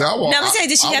sleep. walked. No, I'm saying,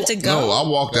 did she have to go? No, I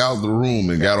walked out the room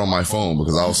and got on my phone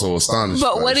because I was so astonished.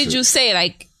 But by what the did shit. you say?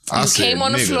 Like I you said, came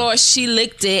on the nigga. floor, she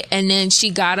licked it, and then she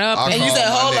got up I and called you said,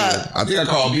 my "Hold nigga. up." I think I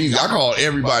called BZ. I called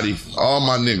everybody, all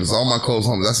my niggas, all my close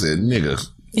homies. I said, nigga.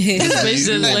 bitch just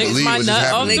You won't licked believe my what just nut off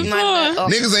happened. the Licked my nut floor.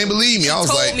 off. Niggas ain't believe me. I was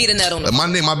told like, me to nut on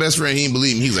the my best friend, he ain't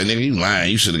believe me. He's like, nigga, you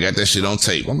lying. You should have got that shit on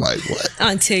tape. I'm like, what?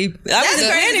 On tape. I That's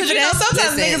wasn't crazy ready because for you know that.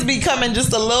 sometimes Listen. niggas be coming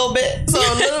just a little bit. So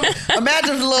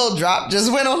imagine if a little drop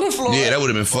just went on the floor. Yeah, that would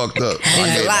have been fucked up. I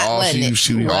a gave lot, all wasn't it?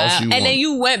 she Wow. wanted. And then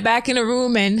you went back in the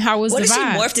room, and how was What the if she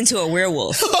vibe? morphed into a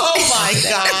werewolf? Oh my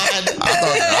god.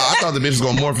 I thought the bitch was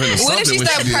gonna morph into What something if she when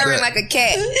started she did purring that. like a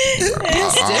cat?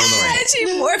 I don't know. She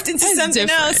morphed into something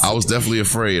different. else. I was definitely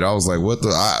afraid. I was like, what the?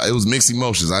 it was mixed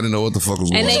emotions. I didn't know what the fuck was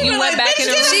going And then on. you went back in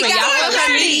the room, She and got y'all on fucked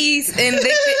her me. knees and licked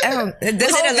it. Oh, the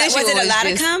Was whole it visual a lot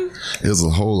is of just- cum? It was a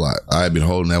whole lot. I had been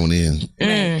holding that one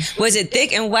in. Was it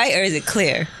thick and white or is it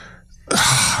clear?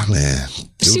 Man,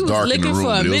 it She was was dark in the licking room.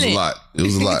 for a but it was a minute. lot. It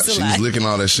was a lot. It's a She was lot. licking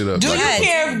all that shit up. Do Like, you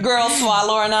care if girls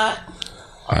swallow or not?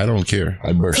 I don't care.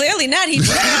 I burst. Clearly not. He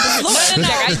drank the floor.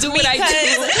 Like, I do what I do.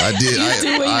 I did.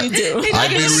 do what you do. I've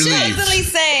been relieved. Constantly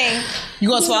saying, "You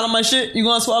gonna swallow my shit? You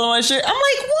gonna swallow my shit?" I'm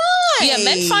like, why? Yeah,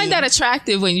 men find that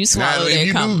attractive when you Now, swallow if their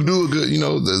you cum. do a good,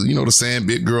 the saying,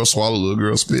 big girl swallow, little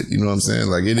girl spit. You know what I'm saying?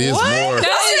 Like it is more. That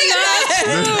is not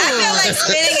true. I feel like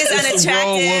spitting is It's some grown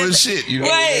woman unattractive. shit. You know?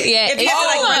 Right. Yeah, If you have to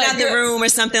like run out the girl- room or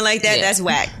something like that, Yeah. that's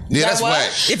whack. Yeah, that's what? whack.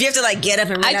 If you have to like get up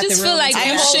and run I out the room. just feel like it's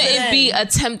you whack. hold it shouldn't in. be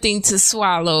attempting to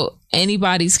swallow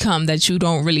anybody's cum that you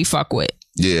don't really fuck with.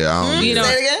 Yeah, I don't. You know,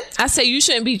 Say it again? I say you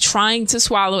shouldn't be trying to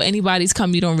swallow anybody's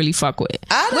cum you don't really fuck with.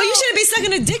 Well, you shouldn't be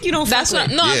sucking a dick you don't That's fuck not.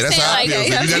 with. No, Yeah, I'm that's saying how I like feel. If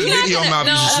you got a you're dick not in your gonna- mouth,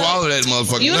 you no. should swallow that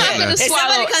motherfucker. You're not gonna If swallow.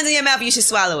 somebody comes in your mouth, you should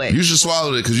swallow it. You should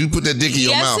swallow it because you put that dick in your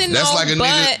Yes mouth. and That's no, like a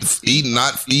nigga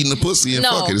not eating the pussy and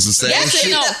No, fucking. It's the same yes shit.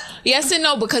 and no, yes and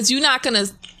no, because you're not gonna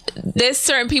there's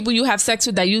certain people you have sex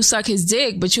with that you suck his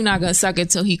dick, but you're not gonna suck it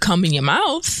till he come in your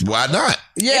mouth. Why not?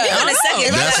 Yeah,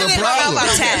 that's a problem.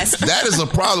 That is a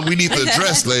problem we need to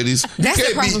address, ladies. That's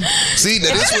the problem. See,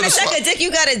 that if you're gonna suck a dick,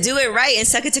 you gotta do it right and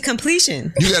suck it to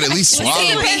completion. You gotta at least swallow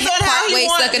it. Depends on how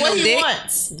he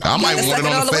wants. I might want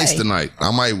it on the face tonight.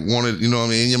 I might want it, you know what I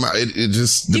mean, in your mouth. It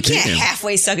just depends. You can't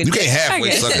halfway suck a dick. You can't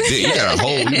halfway suck a dick. You got a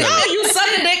whole. You suck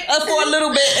a dick for a little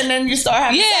bit and then you start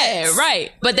having sex.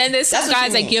 Right. But then there's some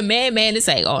guys like your man. It's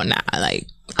like, oh nah, like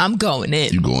I'm going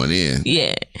in. You going in?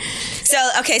 Yeah. So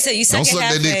okay, so you suck don't suck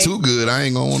that dick too good. I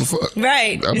ain't gonna want to fuck.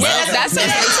 Right. That's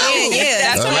alright. Yeah,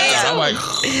 that's alright.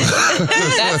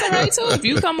 That's alright too. If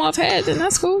you come off head, then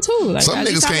that's cool too. Like, some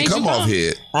niggas can't come off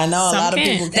head. I know a lot of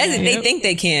people can't. They think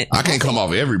they can't. I can't come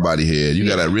off everybody head. You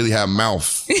gotta really have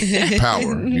mouth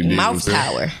power. Mouth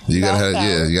power. You gotta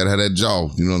have you gotta have that jaw.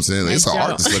 You know what I'm saying? It's an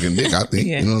art to sucking dick. I think.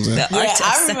 You know what I'm saying? Yeah,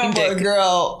 I remember a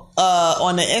girl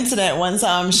on the internet one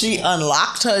time. She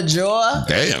unlocked her jaw.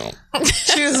 Damn.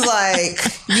 She was like,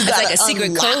 "You got like a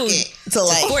secret code to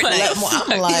like let more." I'm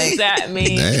like, what does that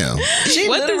mean? Damn. She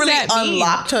literally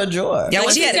unlocked her jaw. Yeah,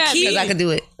 she had a key. Because I could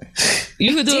do it.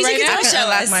 You could do it right now. I can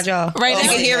unlock my jaw. Right now. You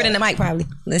can hear it in the mic probably.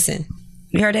 Listen,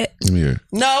 you heard it? Let me hear.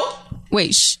 No.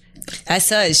 Wait. Shh. I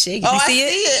saw it shake. Oh, you I see see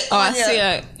it? it. Oh, I see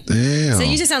it. Damn. So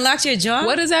you just unlocked your jaw?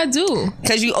 What does that do?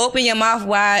 Because you open your mouth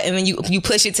wide, and when you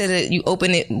push it you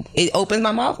open it. It opens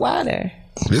my mouth wider.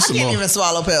 I can't even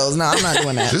swallow pills. No, I'm not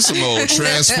doing that. This some old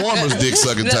Transformers dick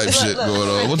sucking type shit going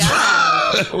on. What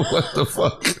the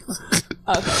fuck?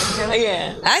 Okay.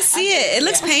 Yeah. I see it. It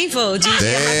looks painful.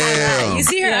 Damn. You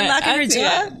see her unlocking her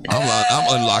jaw?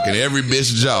 I'm unlocking every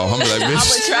bitch jaw. I'm like,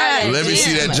 bitch, let me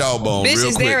see that jawbone Bitch, real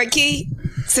is quick. there a key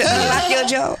to unlock your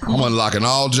jaw? I'm unlocking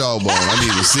all jawbone. I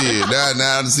need to see it.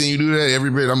 Now I've seen you do that every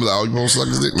bit. I'm like, oh, you gonna suck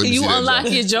this dick? Let me You see that unlock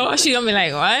jaw. your jaw, she gonna be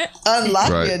like, what? Unlock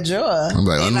Right. your jaw. I'm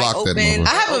like, unlock that motherfucker. I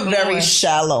have a very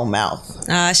shallow mouth.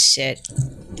 Ah, shit.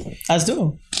 I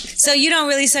do. So you don't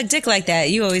really suck dick like that.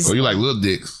 You always. Oh, you like little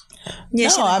dicks? Yeah,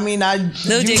 No, I mean, I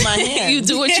use my hand. You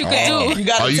do what you can do. You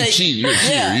gotta you take. cheat. You're a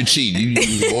cheater. Yeah. You cheat. You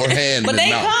use more hand But than they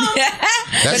mouth. come.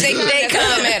 That's good. They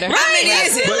come at her. How many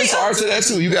is it? But it's art to that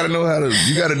too. You gotta know how to.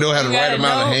 You gotta know how to right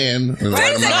amount of hand. And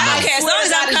right amount of mouth. Okay, as long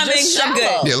as I'm coming, I'm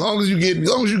good. Yeah, as long as you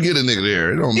get a nigga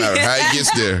there, it don't matter how he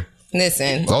gets there.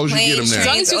 Listen. As long as you get him there. As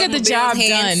long as you get the job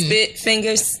hands, done. Spit,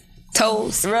 fingers,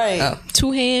 toes. Right. Oh.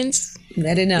 2 hands.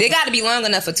 Let it know. They got to be long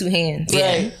enough for 2 hands.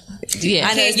 Right. Yeah. I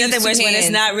know Can't it's nothing use worse 2 when it's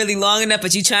hands. not really long enough,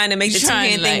 but you're trying to make the Trying,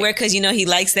 2-hand thing like- work because you know he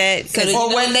likes that.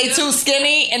 Or when they too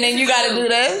skinny and then you gotta do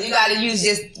this. You got to use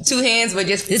just 2 hands, but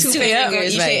just It's 2 two-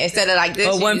 fingers. yeah, right. Instead of like this.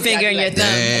 Or you one just finger gotta in your like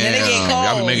thumb. this. And then they get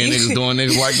Y'all be cold. making niggas doing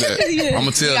niggas like that. I'm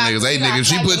gonna tell niggas, hey nigga, if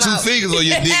she put 2 out. fingers on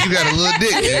your dick, you got a little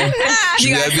dick, man.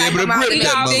 You gotta be able to grip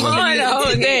that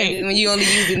motherfucker. When you only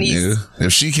use the knees. Nigga,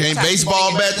 if she can't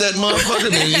baseball bat that motherfucker,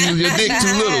 then you use your dick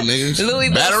too little, nigga.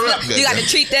 Louisville Batter up, Slugger. You got to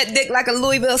treat that dick like a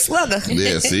Louisville Slugger.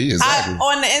 Yeah, see, exactly.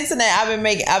 On the internet,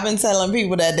 I've been telling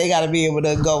people that they got to be able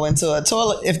to go into a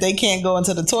toilet if they can't go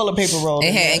into the toilet paper roll.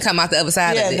 And come out the other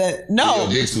side of it. No, Your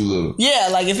dick's too little. yeah,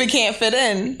 like if it can't fit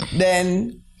in,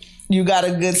 then you got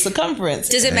a good circumference.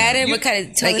 Does it matter what kind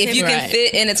of toilet Like if you paper? can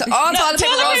fit in all toilet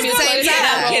paper rolls at the same Yeah,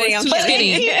 I'm time. kidding. I'm But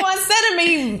kidding. he keep on sending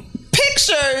me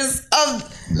pictures of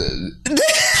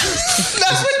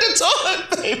that's with the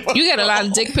toilet paper. You get a lot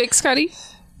of dick pics, Cuddy?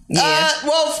 Yeah.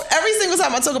 Well, every single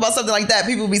time I talk about something like that,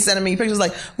 people be sending me pictures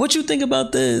like, "What you think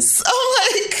about this?"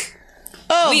 I'm like,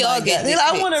 "Oh, We my all get God. dick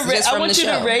I want pics just I from want the you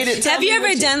to show. rate it. Tell Have you me ever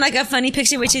what done like a funny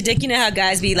picture with your dick? You know how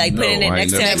guys be like putting No, it I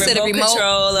next ain't to never- a Next to the remote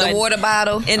control, remote, the water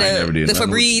bottle, in I never did the nothing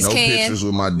with- Febreze no can. pictures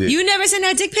with my dick. You never sent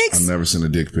out dick pics? I've never sent a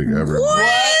dick pic ever.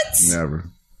 What? Never.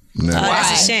 Oh, Never.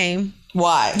 that's a shame.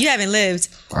 Why? You haven't lived.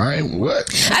 I ain't what?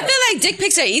 I feel like dick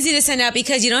pics are easy to send out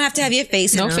because you don't have to have your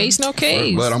face in No them. face, no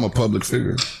case. But I'm a public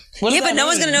figure. What Yeah, does but that no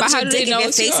one's mean? gonna know But it's how your do dick they if know your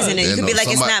it's face is in it. Yeah, You could no, be like,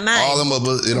 it's somebody- not mine. All them, but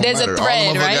it don't There's a matter. thread,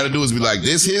 all the motherfucker right? gotta do is be like,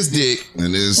 this his dick,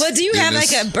 and this. Well, do you and have like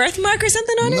this- a birthmark or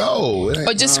something on it? No, it ain't,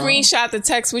 Or just screenshot the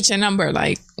text with your number,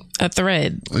 like a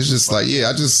thread. It's just like,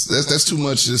 yeah, that's too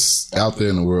much just out there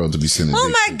in the world to be sending. Oh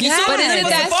dick my pics. god! But isn't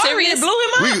that Safari, serious? it blew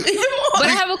him up We- even more. But I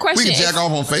have a question. We can jack If-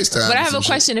 off on FaceTime. But I or have some a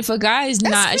question. If a guy is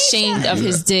not ashamed of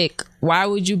his dick, why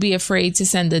would you be afraid to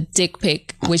send a dick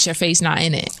pic with your face not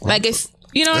in it? Like if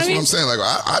you know what That's I mean? what I'm saying. Like,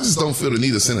 I just don't feel the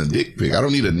need to send a dick pic. I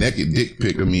don't need a naked dick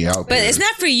pic of me out But there. it's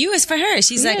not for you; it's for her.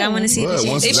 She's like, I want to see But this.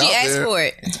 once If it's she out asks there- for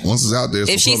it. Once it's out there,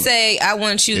 If she say, I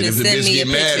want you and to if the send bitch me a get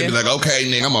mad and be picture. like, okay,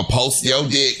 nigga, I'm gonna post your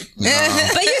dick. Nah.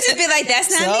 But you just be like,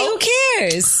 that's not me. Who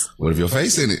cares? What if your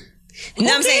face in it? You know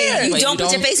what I'm saying? You don't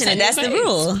put your face in it. That's the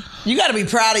rule. You got to be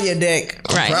proud of your dick.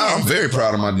 Right. I'm very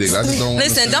proud of my dick. I just don't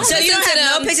listen. Don't so listen you don't to have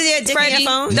them. no pictures of your dick Freddie, on your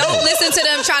phone. Don't listen to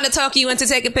them trying to talk you into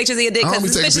taking pictures of your dick because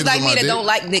there's bitches like me that don't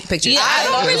like dick pictures. Yeah, I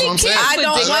don't really care. I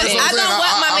don't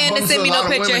want my man to send me no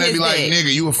picture of his dick. Like,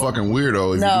 nigga, you a fucking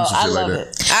weirdo if you do some shit like that.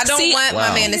 I don't want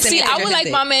my man to send me. I would like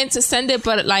my man to send it,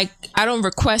 but like I don't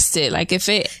request it. Like if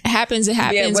it happens, it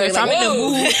happens. Or if I'm in the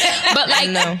mood. But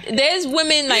like there's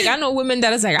women, like I know women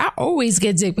that is like, I always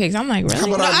get dick pics. I'm like,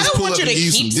 really? I don't want you to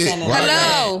keep sending it.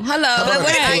 Hello. But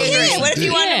what if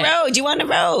you on the road? You on the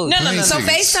road? No. So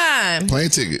FaceTime. Plane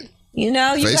ticket. You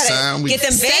know, you FaceTime, gotta get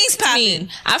them veins popping.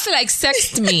 I feel like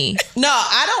sext me. No,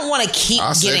 I don't want to keep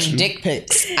getting dick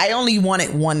pics. I only want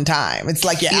it one time. It's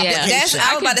like your application.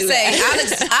 I was about to say,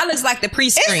 I looks like the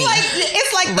pre-screen.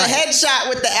 It's like the headshot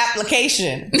with the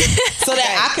application, so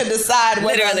that I could decide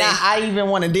whether or not I even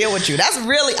want to deal with you. That's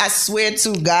really, I swear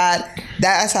to God,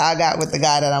 that's how I got with the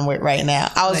guy that I'm with right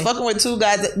now. I was fucking with two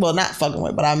guys. Well, not fucking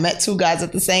with, but I met two guys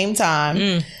at the same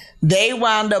time. They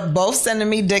wound up both sending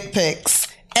me dick pics.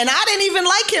 And I didn't even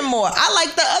like him more. I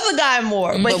liked the other guy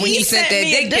more. But when you sent that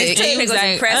dick pic, it was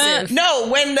like, impressive. No,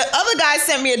 when the other guy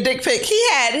sent me a dick pic, he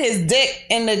had his dick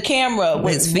in the camera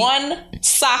with one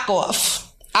sock off.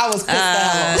 I was pissed the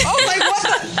hell off. I was like, what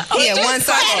the? Yeah, one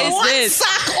sock off. One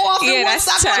sock off and one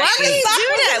sock off. Why would he do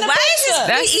that? Why is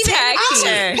this even I was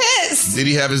pissed. Did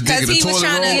he have his dick in the toilet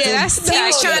roll? He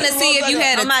was trying to see if you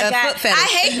had a foot fetish. I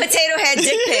hate potato head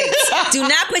dick pics. Do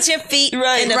not put your feet in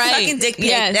the fucking dick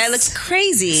pic. Yes. That looks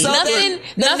crazy. So nothing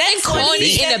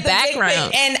corny in the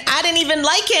background. And I didn't even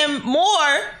like him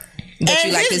more. But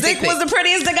and his dick was the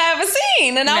prettiest dick I ever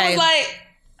seen. And I was like,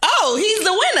 oh, he's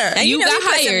the winner. And you got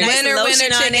hired. Winner,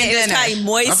 chicken dinner.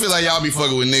 I feel like y'all be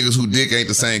fucking with niggas who dick ain't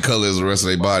the same color as the rest of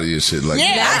their body and shit. Like,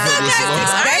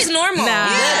 that's normal. Yeah,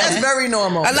 that's very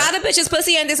normal. A lot of bitches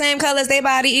pussy ain't the same color as their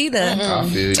body either.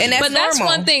 And that's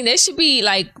one thing. There should be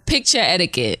like picture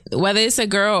etiquette. Whether it's a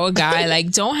girl or a guy,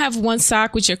 like don't have one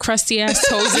sock with your crusty ass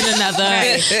toes in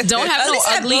another. Don't have no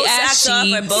ugly ass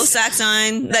sheets. Or both socks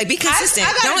on. Like be consistent.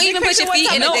 Don't even put your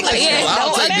feet in the dick picture.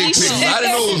 I'll take dick pictures. I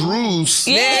didn't know it was rules.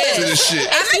 To this shit.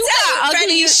 If you got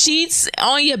ugly sheets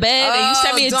on your bed and you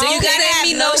send me a dick, you gotta have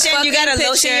lotion. You gotta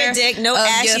lotion your dick. No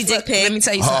ashy dick pic. Let me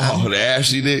tell you something. Oh, the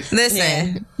ashy dick.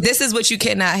 Listen, this is what you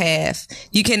cannot have.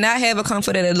 You cannot have a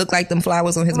comforter that look like them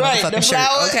flowers on his motherfucking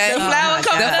shirt. Okay, the flower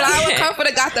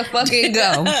comforter got to fucking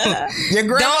go. Your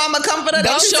grandmama comforter.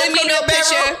 Don't show me no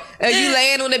picture of you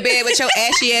laying on the bed with your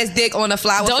ashy ass dick on a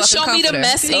flower. Don't show me the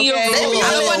mess in your room. I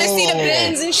don't want to see the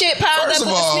bins and shit piled up with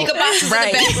the sneaker boxes in the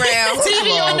background.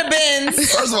 TV on the bins.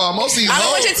 First of all, most of these I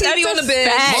don't want your TV on the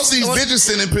bed. Most of these bitches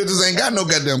sending pictures ain't got no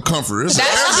goddamn comfort. That's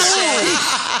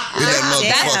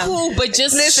cool, but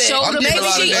just show I'm the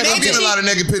getting a lot of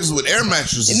naked pictures with air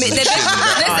mattresses. Listen,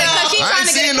 because she's trying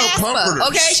to get a Casper.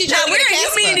 Okay, she's trying to get a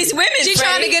Casper. You mean these women? She's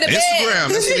trying to get a bed.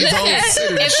 Instagram.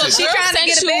 She's trying to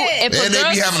get a bed. And they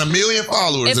be having 1 million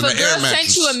followers in the air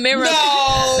mattress. Sent you a mirror.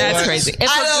 That's crazy. I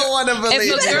don't want to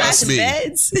believe that.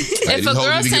 If a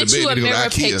girl sent you a mirror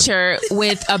picture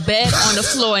with a bed on the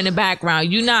floor in the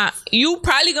background, you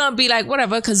probably gonna be like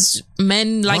whatever, because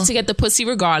men like to get the pussy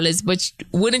regardless. But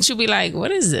wouldn't you be like,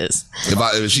 what is this?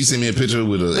 If she sent me a picture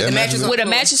with a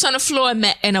mattress on the floor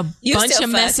and a bunch of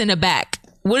mess in the back,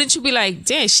 wouldn't you be like,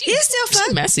 damn, she's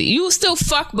messy? You still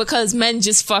fuck because men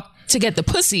just fuck to get the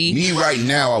pussy. Me right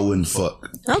now, I wouldn't fuck.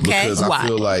 Okay, because I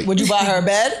feel like, would you buy her a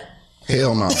bed?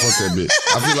 Hell no, fuck that bitch.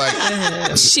 I feel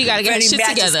like she gotta get her shit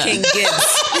together.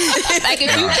 Like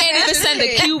if you can't even send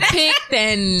a cute pic,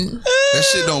 then that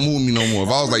shit don't move me no more. If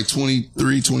I was like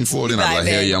 23, 24, then I'd be like,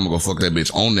 hell yeah, I'm gonna go fuck that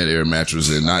bitch on that air mattress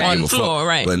and not on give a the floor, fuck.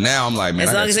 right? But now I'm like, man,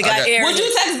 as long as it got air. Would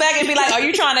you text back and be like, are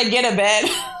you trying to get a bed?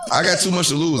 I got too much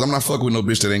to lose. I'm not fucking with no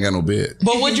bitch that ain't got no bed.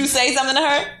 But would you say something to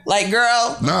her? Like,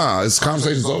 girl? Nah, it's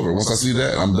conversation's over. Once I see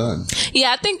that, I'm done.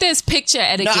 Yeah, I think there's picture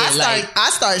etiquette. No, I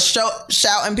start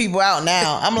shouting people out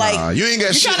now. I'm like, you ain't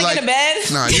got shit trying like, to get a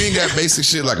bed? Nah, you ain't got basic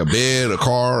shit like a bed, a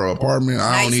car, or apartment.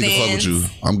 I don't need to fuck with you.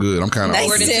 I'm good. I'm kind of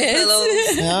over it.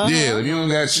 Yeah, if you don't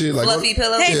got shit like fluffy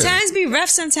pillows. Hey, times be rough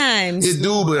sometimes. It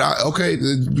do, but okay,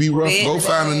 be rough. Go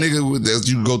find a nigga that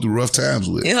you can go through rough times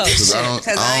with. Because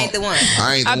I ain't the one.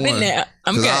 I ain't the one. I've been there.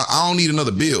 Because I don't need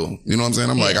another bill. You know what I'm saying?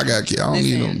 I'm like, I got kids. I don't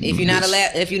need no. If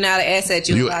you're not an asset,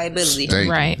 you're a liability.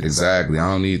 Right. Exactly.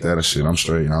 I don't need that shit. I'm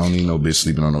straight. I don't need no bitch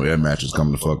sleeping on no air mattress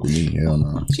coming to fuck with me. Hell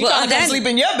no. Well, then sleep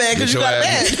in your bed because you got a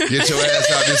bed. Get your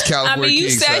ass out this California. I mean, you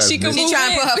said she could move. She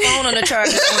trying to put her phone on the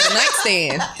charger on the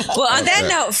nightstand. Well, on that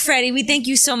note, Freddie, we thank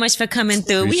you so much for coming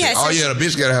through. The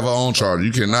bitch gotta have her own charger.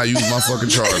 You cannot use my fucking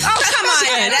charger. Oh, come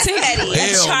on, that's petty.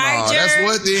 Hell no. That's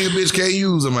one thing a bitch can't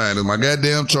use, man. Is my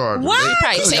goddamn charger. What?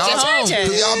 Probably take it home.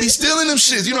 Y'all be stealing them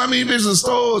shits. You know what I mean? Bitches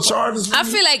stole chargers. I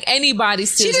feel like anybody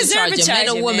steals a charger, man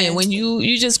or woman. When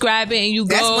you just grab it and you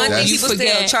go, that's one thing you people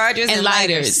forget steal, chargers and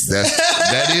lighters.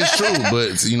 That is true.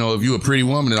 But you know, if you're a pretty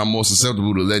woman, then I'm more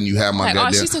susceptible to letting you have my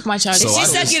goddamn. Oh, she took my charger. So if she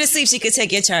sucked you to sleep, she could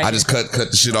take your charger. I just cut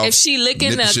the shit off. If she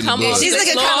licking the come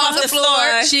off the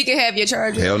floor, she can have your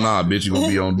charger. Hell nah, bitch, you gonna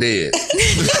be on dead.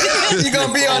 You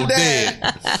gonna be on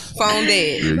dead. Phone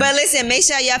dead. But listen, make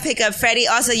sure y'all pick up Freddie.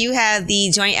 Also, you have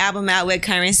the joint album out with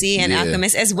Currency and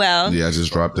Alchemist as well. Yeah, I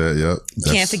just dropped that.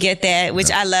 Yep. Can't forget that, which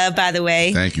I love, by the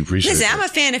way. Thank you. Appreciate it. Listen, I'm a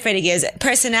fan of Freddie Gibbs,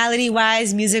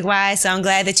 personality-wise, music-wise, so I'm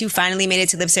glad that you finally made it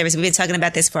to lip service. We've been talking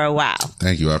about this for a while.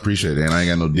 Thank you. I appreciate it. And I ain't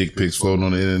got no dick pics floating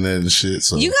on the internet and shit.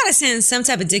 So you gotta send some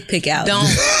type of dick pic out. Don't.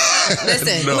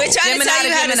 Listen, no. we're trying to tell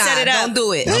you how to set it up. Don't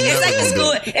do it.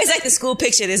 It's like the school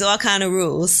picture. There's all kind of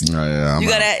rules. Oh, yeah,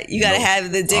 you gotta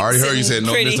have the dick. I already heard you said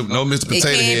no Mr. Potato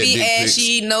Head. It can't be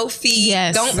ashy, no feet.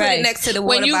 Yes. Don't put it next to the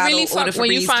water bottle.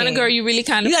 When you find a girl you really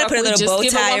kind of fuck with, just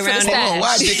give her one for the stash.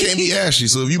 Why dick can't be ashy?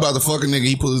 So if you about to fuck a nigga,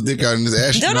 he pull his dick out and his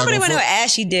ashy. Don't nobody want no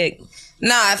ashy dick.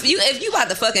 Nah, if you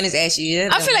about to fuck in his ashy,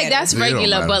 I feel like that's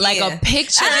regular, but like a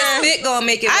picture, spit gonna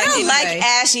make it. I don't like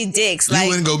ashy dicks. You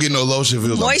wouldn't go get no lotion if it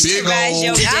was a big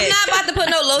old. I'm not about to put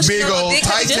no lotion big on old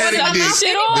Titanic dick.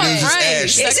 Shit on, right?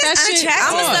 It's just unattractive.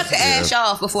 I'm gonna suck the ash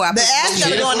off before I put the ash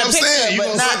gotta go in the picture. You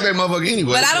gonna suck that motherfucker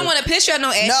anyway? But I don't want a picture of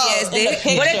no ashy ass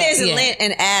dick. What if there's a lint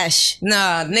and ash?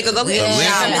 Nah, nigga, go get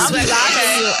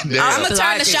I'm gonna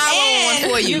turn the shower on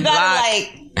for you. You gotta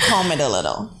like comb it a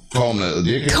little. Comb the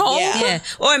dick? Yeah.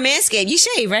 Or Manscaped. You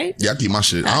shave, right? Yeah, I keep my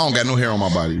shit. I don't got no hair on my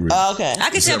body, really. Okay. I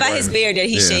can tell by his beard that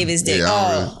he shaved his dick.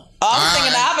 Yeah, I'm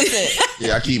thinking the opposite.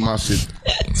 Yeah, I keep my shit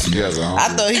together. I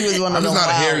thought he was one of them. I'm just not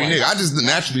a hairy ones. nigga. I just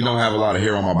naturally don't have a lot of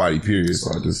hair on my body, period.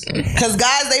 So I just. Because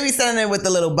guys, they be sending it with the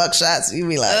little buckshots. You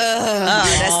be like,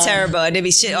 oh, that's terrible. They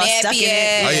be shit all stuck in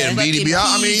it. Oh, yeah, BDB.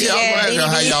 I mean, yeah, I'm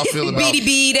gonna how y'all feel about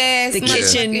BDB ass. The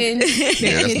kitchen. Yeah,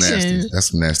 that's nasty.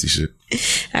 That's some nasty shit.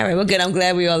 All right, well, good. I'm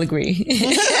glad we all agree.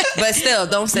 But still,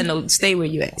 don't send no. Stay where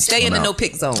you at. Stay in the no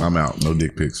pic zone. I'm out. No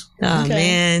dick pics. Oh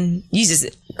man, you just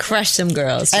crushed some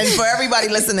girls. And for everybody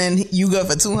listening, you good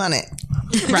for 200.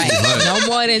 Right. No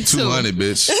more than 200,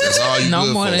 bitch. That's all you no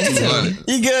good more for. than 200.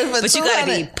 You good for but 200. You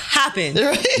gotta be popping.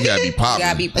 You gotta be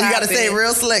popping. You gotta stay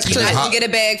real slick. You can get a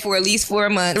bag for at least 4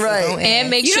 months. Right. So and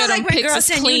make you sure don't them like when pics girls are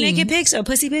send clean. you naked pics or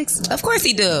pussy pics? Of course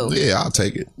he do. Yeah, I'll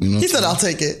take it. You know he said I'll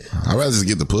take it. I'd rather just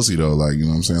get the pussy though. Like, you know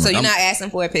what I'm saying? So like, you're not asking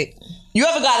for a pic? You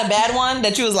ever got a bad one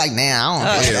that you was like, nah,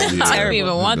 I don't I don't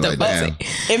even want the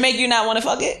pussy. It make you not want to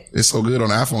fuck it? It's so good on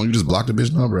the iPhone. You just block the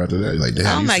bitch number after that. Like,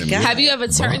 damn. Oh my God. Have you ever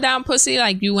turned down pussy?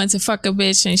 Like you went to fuck a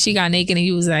bitch and she got naked and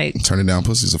you was like, turning down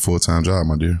pussy is a full-time job,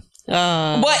 my dear.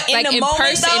 But in like the in moment,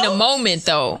 person, though? in the moment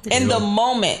though. In the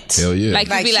moment. Hell yeah. Like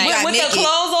you be like, with the clothes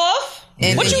off?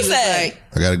 And What you say?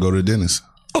 I gotta go to the dentist.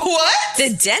 What? The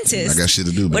dentist. I got shit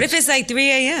to do. What bitch. if it's like 3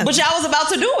 a.m.? But y'all was about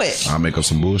to do it. I'll make up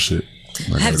some bullshit.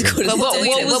 I have to go to the what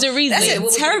dentist. was the reason?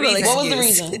 That's a terrible excuse. What was the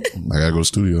reason? I gotta go to the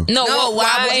studio. No,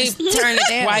 why turn it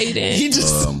down? Why you didn't? He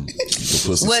just The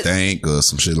pussy stank or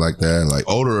some shit like that. Like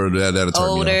odor, that'll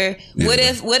turn me off.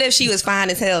 Yeah. What if she was fine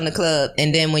as hell in the club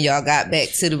and then when y'all got back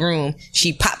to the room,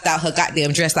 she popped out her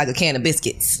goddamn dress like a can of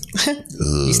biscuits?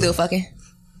 You still fucking?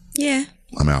 Yeah.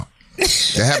 I'm out.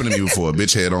 That happened to me before. A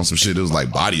bitch had on some shit. It was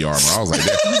like body armor. I was like,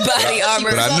 body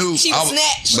armor. But I knew she was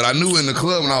snatched. But I knew in the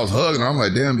club when I was hugging her, I'm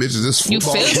like, damn, bitch, is this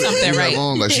football? You feel something, right?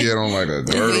 On? Like she had on like a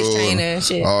girdle, and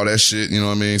shit. all that shit. You know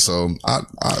what I mean? So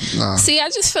nah. See, I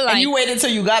just feel like and you waited until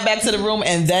you got back to the room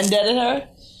and then deaded her?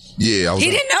 Yeah, He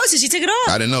didn't know, so she took it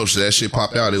off. I didn't know. So that shit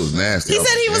popped out. It was nasty. He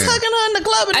said he was hugging her in the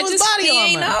club and it was body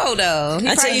He ain't armor. know though.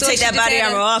 Until you take that body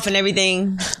armor off and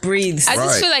everything breathes. I just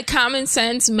Right. feel like common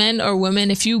sense, men or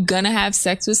women, if you gonna have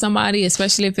sex with somebody,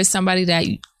 especially if it's somebody that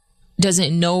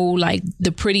doesn't know like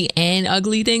the pretty and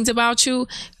ugly things about you,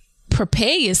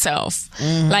 prepare yourself.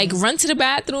 Like run to the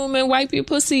bathroom and wipe your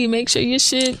pussy. Make sure your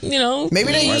shit, you know.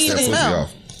 Maybe they Wipe need that the pussy smell.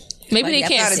 off. Maybe Like,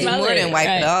 they can't gotta do smell more it. than wipe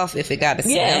right. it off if it got a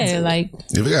smell to Yeah, it. like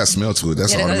If it got smell to it,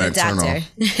 that's an Gotta go to automatic the turn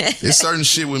doctor. off. It's certain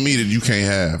shit with me that you can't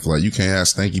have. Like you can't have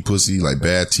stanky pussy, like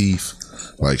bad teeth.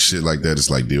 Like shit like that is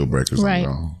like deal breakers. Right.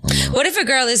 What if a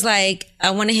girl is like,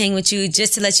 I want to hang with you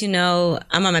just to let you know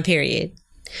I'm on my period?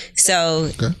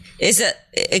 So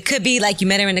it could be like you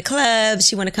met her in the club,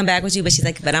 she want to come back with you, but she's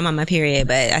like, but I'm on my period,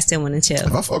 but I still want to chill.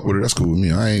 If I fuck with her, that's cool with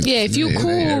me. I ain't. Yeah, if you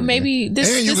cool, maybe this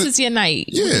is your night.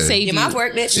 Yeah, you save your mouth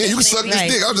work, bitch. Yeah, you can suck this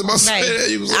dick. I was just about to say that.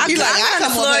 You can suck I'll come on the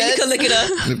floor. You can look it up.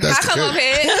 I'll come over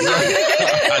here.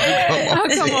 I'll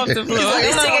come off the floor.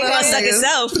 This nigga gonna suck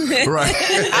itself. Right.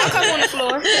 I'll come on the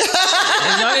floor.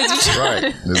 As long as you try.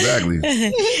 Right. Exactly.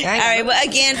 All right. Well,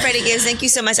 again, Freddie Gibbs, thank you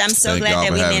so much. I'm so glad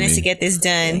that we managed to get this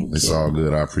done. It's all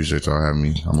good. I appreciate y'all having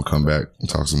me. I'm gonna come back and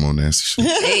talk some more nasty shit.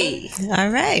 Hey. All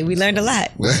right. We learned a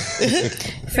lot.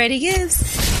 Freddie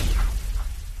Gibbs.